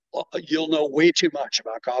you'll know way too much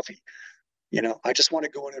about coffee. I just want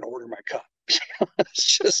to go in and order my cup.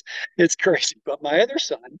 It's crazy. But my other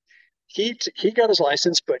son, he got his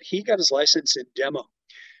license, but he got his license in demo,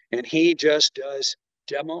 and he just does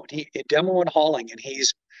demo and hauling, and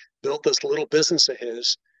he's built this little business of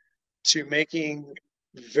his to making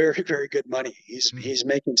very, very good money. He's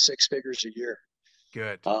making six figures a year.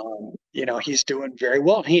 Good. He's doing very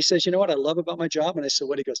well. And he says, you know what I love about my job? And I said,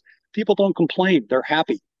 what? He goes, people don't complain. They're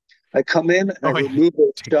happy. I come in and I Oh, yeah. remove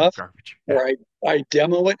the Take the stuff, garbage. Yeah. or I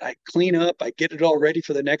demo it, I clean up, I get it all ready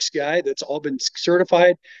for the next guy that's all been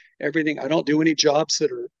certified. Everything. I don't do any jobs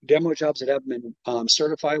that are demo jobs that haven't been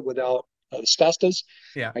certified without asbestos.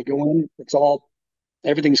 Yeah. I go in,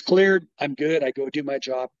 everything's cleared. I'm good. I go do my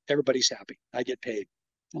job. Everybody's happy. I get paid.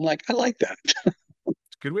 I'm like, I like that. It's a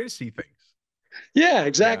good way to see things. Yeah, Yeah.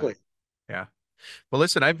 exactly. Yeah. Well,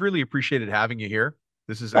 listen, I've really appreciated having you here.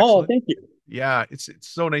 This is Oh, excellent. thank you. Yeah, it's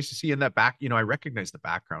so nice to see you in that back. I recognize the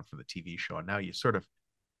background from the TV show, and now you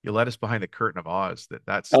let us behind the curtain of Oz.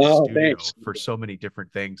 That's the Oh, studio thanks. for so many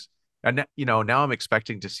different things. And now I'm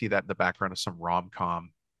expecting to see that in the background of some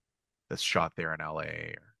rom-com that's shot there in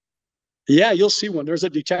LA. Yeah, you'll see one. There's a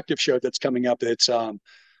detective show that's coming up. I'll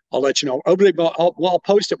let you know. I'll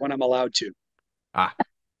post it when I'm allowed to. Ah,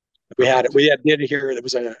 We had it. perfect. Did it here. It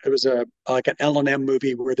was a like an L&M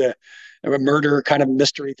movie where a murder kind of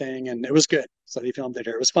mystery thing, and it was good. So they filmed it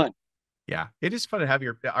here. It was fun. Yeah, it is fun to have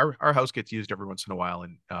our house gets used every once in a while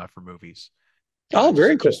for movies. Oh,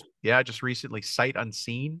 very cool. Just recently, Sight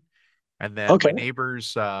Unseen, and then Okay, my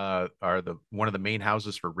neighbors are the one of the main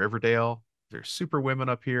houses for Riverdale. There's Super Women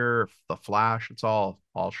up here, The Flash. It's all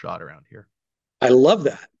shot around here. I love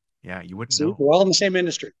that. Yeah, you wouldn't See, know. we're all in the same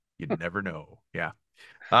industry. You'd never know. Yeah.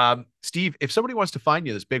 Steve, if somebody wants to find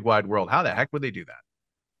you in this big wide world, how the heck would they do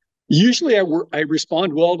Usually, I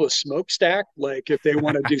respond well to smokestack, like if they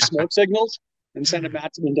want to do that? smoke signals and send them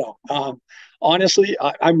out to me. No, honestly,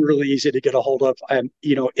 I'm really easy to get a hold of.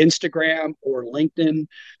 Instagram or LinkedIn,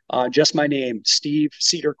 just my name, Steve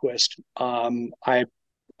Cederquist.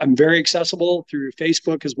 I'm very accessible through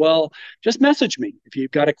Facebook as well. Just message me if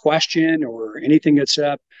you've got a question or anything that's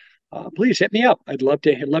up. Please hit me up. I'd love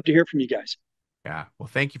to hear from you guys. Yeah. Well,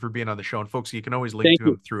 thank you for being on the show. And folks, you can always link Thank to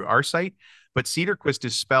you. him through our site. But Cederquist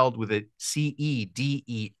is spelled with a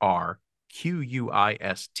Cederquist.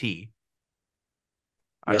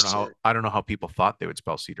 Yes, sir. I don't know how people thought they would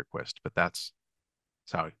spell Cederquist, but that's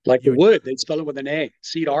how Like the you would. wood, they'd spell it with an A.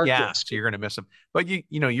 Seed Yeah. Arquist. So you're gonna miss them. But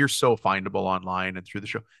you're so findable online and through the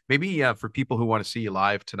show. Maybe for people who want to see you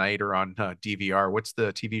live tonight or on DVR, what's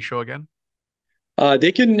the TV show again?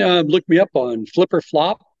 They can look me up on Flip or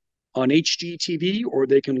Flop on HGTV, or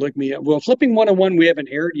they can look me up. Well, Flipping 101 we haven't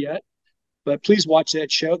aired yet, but please watch that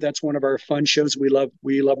show. That's one of our fun shows we love.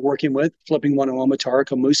 We love working with Flipping 101 with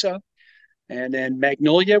Tarika Musa, and then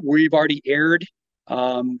Magnolia we've already aired.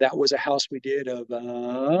 That was a house we did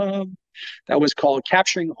that was called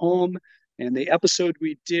Capturing Home, and the episode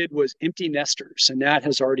we did was Empty Nesters, and that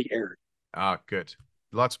has already aired. Ah, good.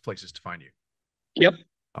 Lots of places to find you. Yep.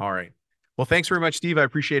 All right. Well, thanks very much, Steve. I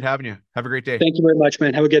appreciate having you. Have a great day. Thank you very much,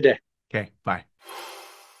 man. Have a good day. Okay. Bye.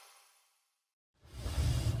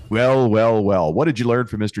 Well, well, well. What did you learn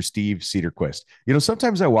from Mr. Steve Cederquist?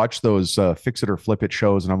 Sometimes I watch those fix it or flip it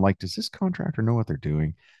shows and I'm like, does this contractor know what they're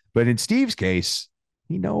doing? But in Steve's case,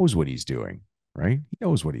 he knows what he's doing, right? He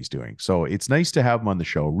knows what he's doing. So it's nice to have him on the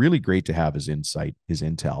show. Really great to have his insight, his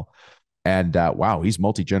intel. And wow, he's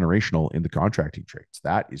multi-generational in the contracting trades.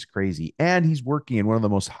 That is crazy. And he's working in one of the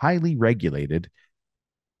most highly regulated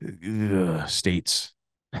states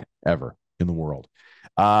ever in the world.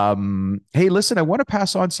 Hey, listen, I want to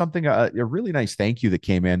pass on something, a really nice thank you that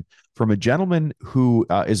came in from a gentleman who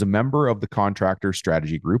is a member of the Contractor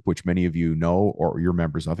Strategy Group, which many of you know or you're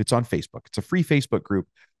members of. It's on Facebook. It's a free Facebook group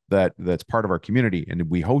that's part of our community,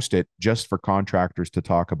 and we host it just for contractors to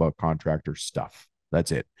talk about contractor stuff.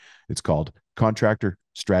 That's it. It's called Contractor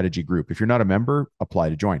Strategy Group. If you're not a member, apply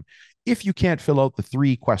to join. If you can't fill out the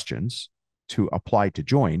 3 questions to apply to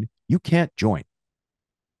join, you can't join.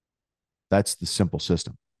 That's the simple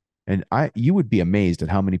system. And you would be amazed at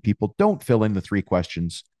how many people don't fill in the 3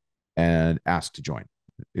 questions and ask to join.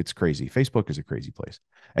 It's crazy. Facebook is a crazy place.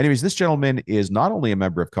 Anyways, this gentleman is not only a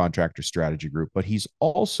member of Contractor Strategy Group, but he's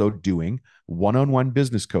also doing one-on-one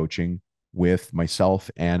business coaching with myself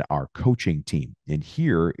and our coaching team. And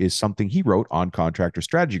here is something he wrote on Contractor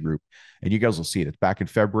Strategy Group. And you guys will see it. It's back in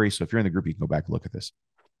February. So if you're in the group, you can go back and look at this.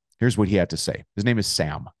 Here's what he had to say. His name is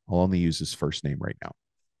Sam. I'll only use his first name right now.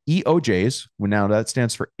 EOJs, now that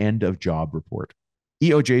stands for end of job report.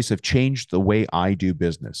 EOJs have changed the way I do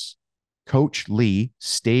business. Coach Lee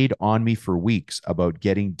stayed on me for weeks about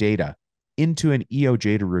getting data into an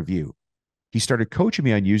EOJ to review. He started coaching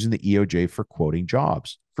me on using the EOJ for quoting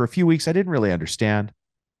jobs. For a few weeks, I didn't really understand.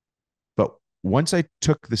 But once I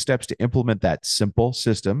took the steps to implement that simple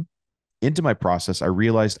system into my process, I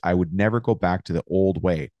realized I would never go back to the old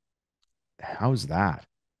way. How's that?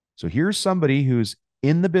 So here's somebody who's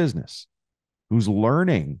in the business, who's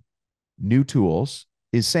learning new tools,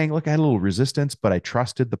 is saying, look, I had a little resistance, but I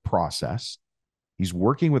trusted the process. He's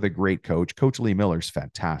working with a great coach. Coach Lee Miller's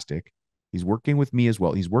fantastic. He's working with me as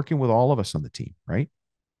well. He's working with all of us on the team, right?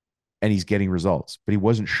 And he's getting results, but he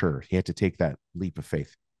wasn't sure. He had to take that leap of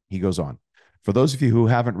faith. He goes on. For those of you who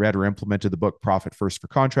haven't read or implemented the book Profit First for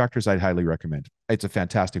Contractors, I'd highly recommend. It's a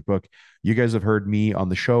fantastic book. You guys have heard me on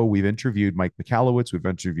the show. We've interviewed Mike Michalowicz. We've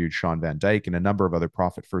interviewed Sean Van Dyke and a number of other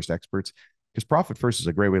Profit First experts, because Profit First is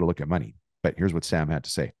a great way to look at money. But here's what Sam had to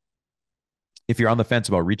say. If you're on the fence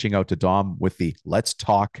about reaching out to Dom with the let's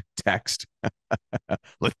talk text,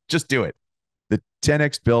 let's just do it. The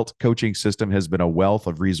 10X Built coaching system has been a wealth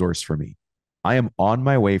of resource for me. I am on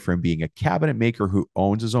my way from being a cabinet maker who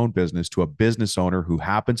owns his own business to a business owner who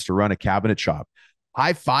happens to run a cabinet shop.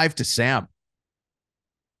 High five to Sam.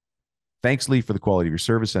 Thanks, Lee, for the quality of your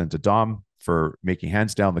service, and to Dom for making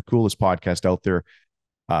hands down the coolest podcast out there.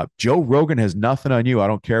 Joe Rogan has nothing on you. I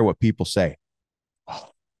don't care what people say.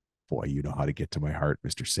 Oh, boy, you know how to get to my heart,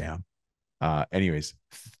 Mr. Sam. Anyways,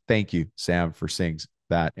 thank you, Sam, for saying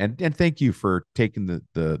that. And thank you for taking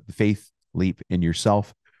the faith leap in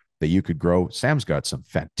yourself that you could grow. Sam's got some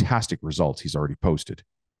fantastic results he's already posted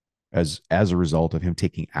as a result of him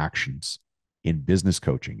taking actions in business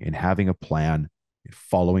coaching and having a plan,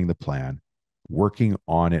 following the plan, working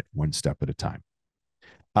on it one step at a time.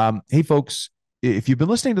 Hey, folks, if you've been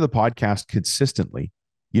listening to the podcast consistently,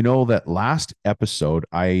 you know that last episode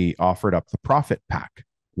I offered up the profit pack.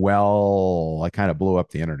 Well, I kind of blew up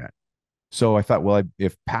the internet. So I thought, well,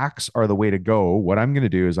 if packs are the way to go, what I'm going to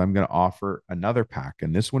do is I'm going to offer another pack.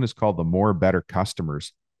 And this one is called the More Better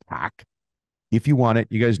Customers Pack. If you want it,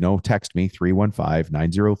 you guys know, text me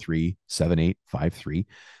 315-903-7853.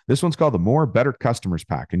 This one's called the More Better Customers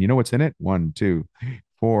Pack. And you know what's in it? 1, 2,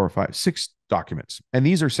 4, 5, 6 documents. And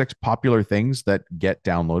these are 6 popular things that get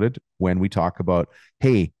downloaded when we talk about,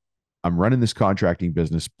 hey, I'm running this contracting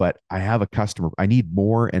business, but I have a customer. I need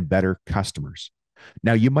more and better customers.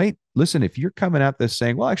 Now, you might listen, if you're coming at this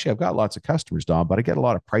saying, well, actually, I've got lots of customers, Dom, but I get a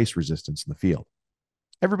lot of price resistance in the field.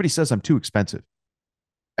 Everybody says I'm too expensive.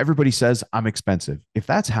 Everybody says I'm expensive. If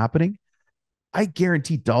that's happening, I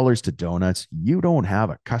guarantee dollars to donuts, you don't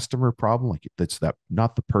have a customer problem. Like that's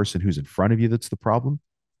not the person who's in front of you that's the problem.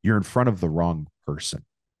 You're in front of the wrong person.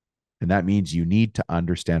 And that means you need to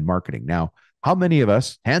understand marketing. Now, how many of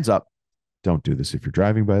us, hands up, don't do this if you're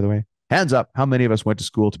driving, by the way, hands up, how many of us went to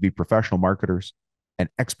school to be professional marketers and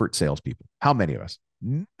expert salespeople? How many of us?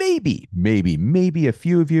 Maybe a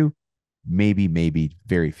few of you, maybe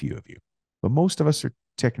very few of you. But most of us are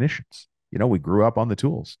technicians. You know, we grew up on the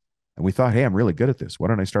tools and we thought, hey, I'm really good at this. Why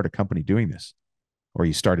don't I start a company doing this? Or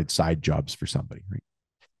you started side jobs for somebody, right?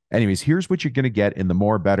 Anyways, here's what you're going to get in the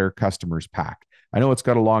More Better Customers Pack. I know it's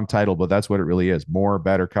got a long title, but that's what it really is. More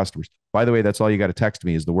Better Customers. By the way, that's all you got to text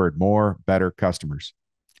me is the word More Better Customers.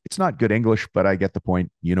 It's not good English, but I get the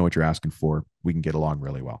point. You know what you're asking for. We can get along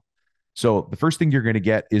really well. So the first thing you're going to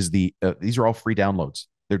get is these are all free downloads.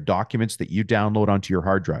 They're documents that you download onto your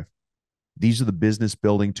hard drive. These are the business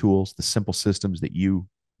building tools, the simple systems that you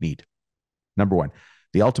need. Number 1,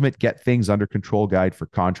 the ultimate get things under control guide for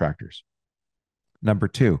contractors. Number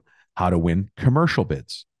 2, how to win commercial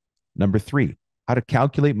bids. Number 3, how to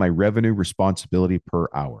calculate my revenue responsibility per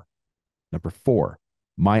hour. Number 4,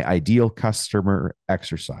 my ideal customer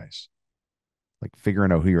exercise, like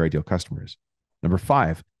figuring out who your ideal customer is. Number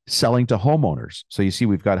 5, selling to homeowners. So you see,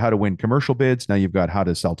 we've got how to win commercial bids. Now you've got how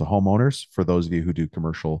to sell to homeowners. For those of you who do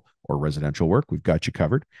commercial or residential work, we've got you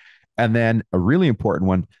covered. And then a really important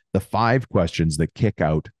one, the 5 questions that kick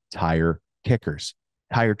out tire kickers,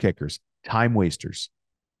 time wasters.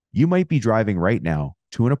 You might be driving right now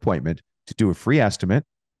to an appointment to do a free estimate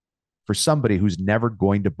for somebody who's never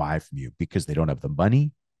going to buy from you because they don't have the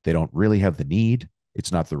money, they don't really have the need,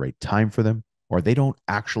 it's not the right time for them, or they don't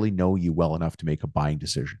actually know you well enough to make a buying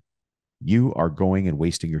decision. You are going and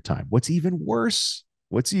wasting your time. What's even worse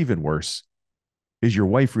is your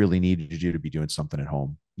wife really needed you to be doing something at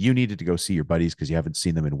home. You needed to go see your buddies because you haven't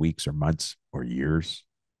seen them in weeks or months or years.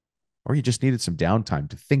 Or you just needed some downtime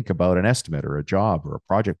to think about an estimate or a job or a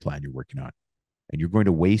project plan you're working on. And you're going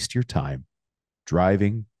to waste your time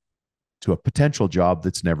driving to a potential job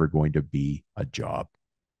that's never going to be a job.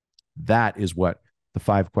 That is what the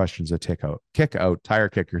 5 questions that kick out tire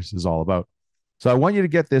kickers is all about. So I want you to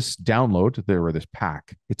get this download there, or this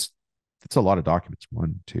pack. It's a lot of documents.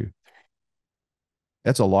 1, 2, 3.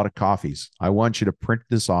 That's a lot of coffees. I want you to print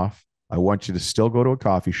this off. I want you to still go to a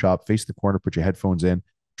coffee shop, face the corner, put your headphones in,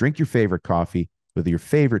 drink your favorite coffee with your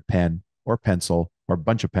favorite pen or pencil or a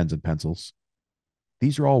bunch of pens and pencils.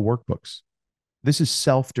 These are all workbooks. This is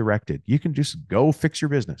self-directed. You can just go fix your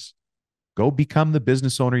business. Go become the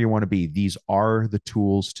business owner you want to be. These are the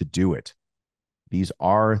tools to do it. These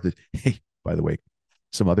are the, hey, by the way,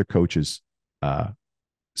 some other coaches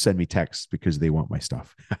send me texts because they want my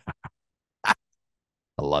stuff. I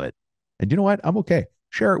love it. And you know what? I'm okay.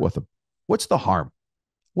 Share it with them. What's the harm?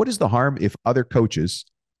 What is the harm if other coaches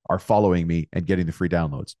are following me and getting the free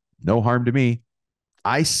downloads? No harm to me.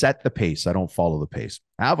 I set the pace. I don't follow the pace.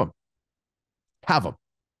 Have them. Have them.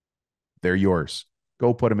 They're yours.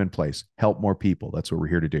 Go put them in place. Help more people. That's what we're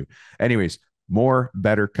here to do. Anyways, more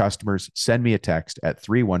better customers. Send me a text at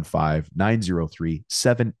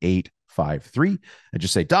 315-903-7853 and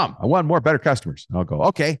just say, Dom, I want more better customers. And I'll go,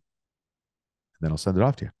 okay. And then I'll send it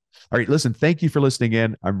off to you. All right, listen, thank you for listening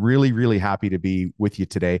in. I'm really, really happy to be with you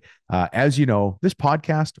today. As you know, this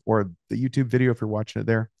podcast or the YouTube video, if you're watching it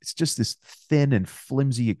there, it's just this thin and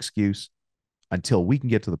flimsy excuse until we can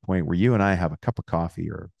get to the point where you and I have a cup of coffee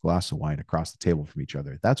or a glass of wine across the table from each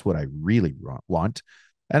other. That's what I really want.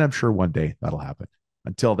 And I'm sure one day that'll happen.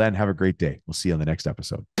 Until then, have a great day. We'll see you on the next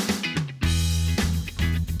episode.